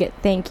big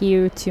thank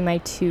you to my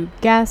two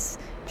guests,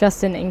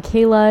 Justin and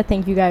Kayla.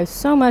 Thank you guys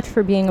so much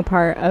for being a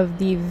part of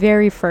the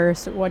very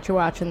first What You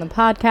Watch in the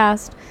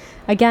podcast.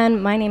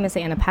 Again, my name is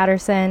Anna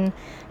Patterson,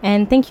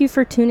 and thank you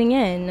for tuning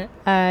in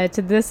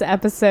to this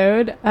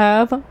episode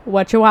of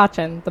What You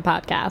Watchin', the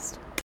podcast.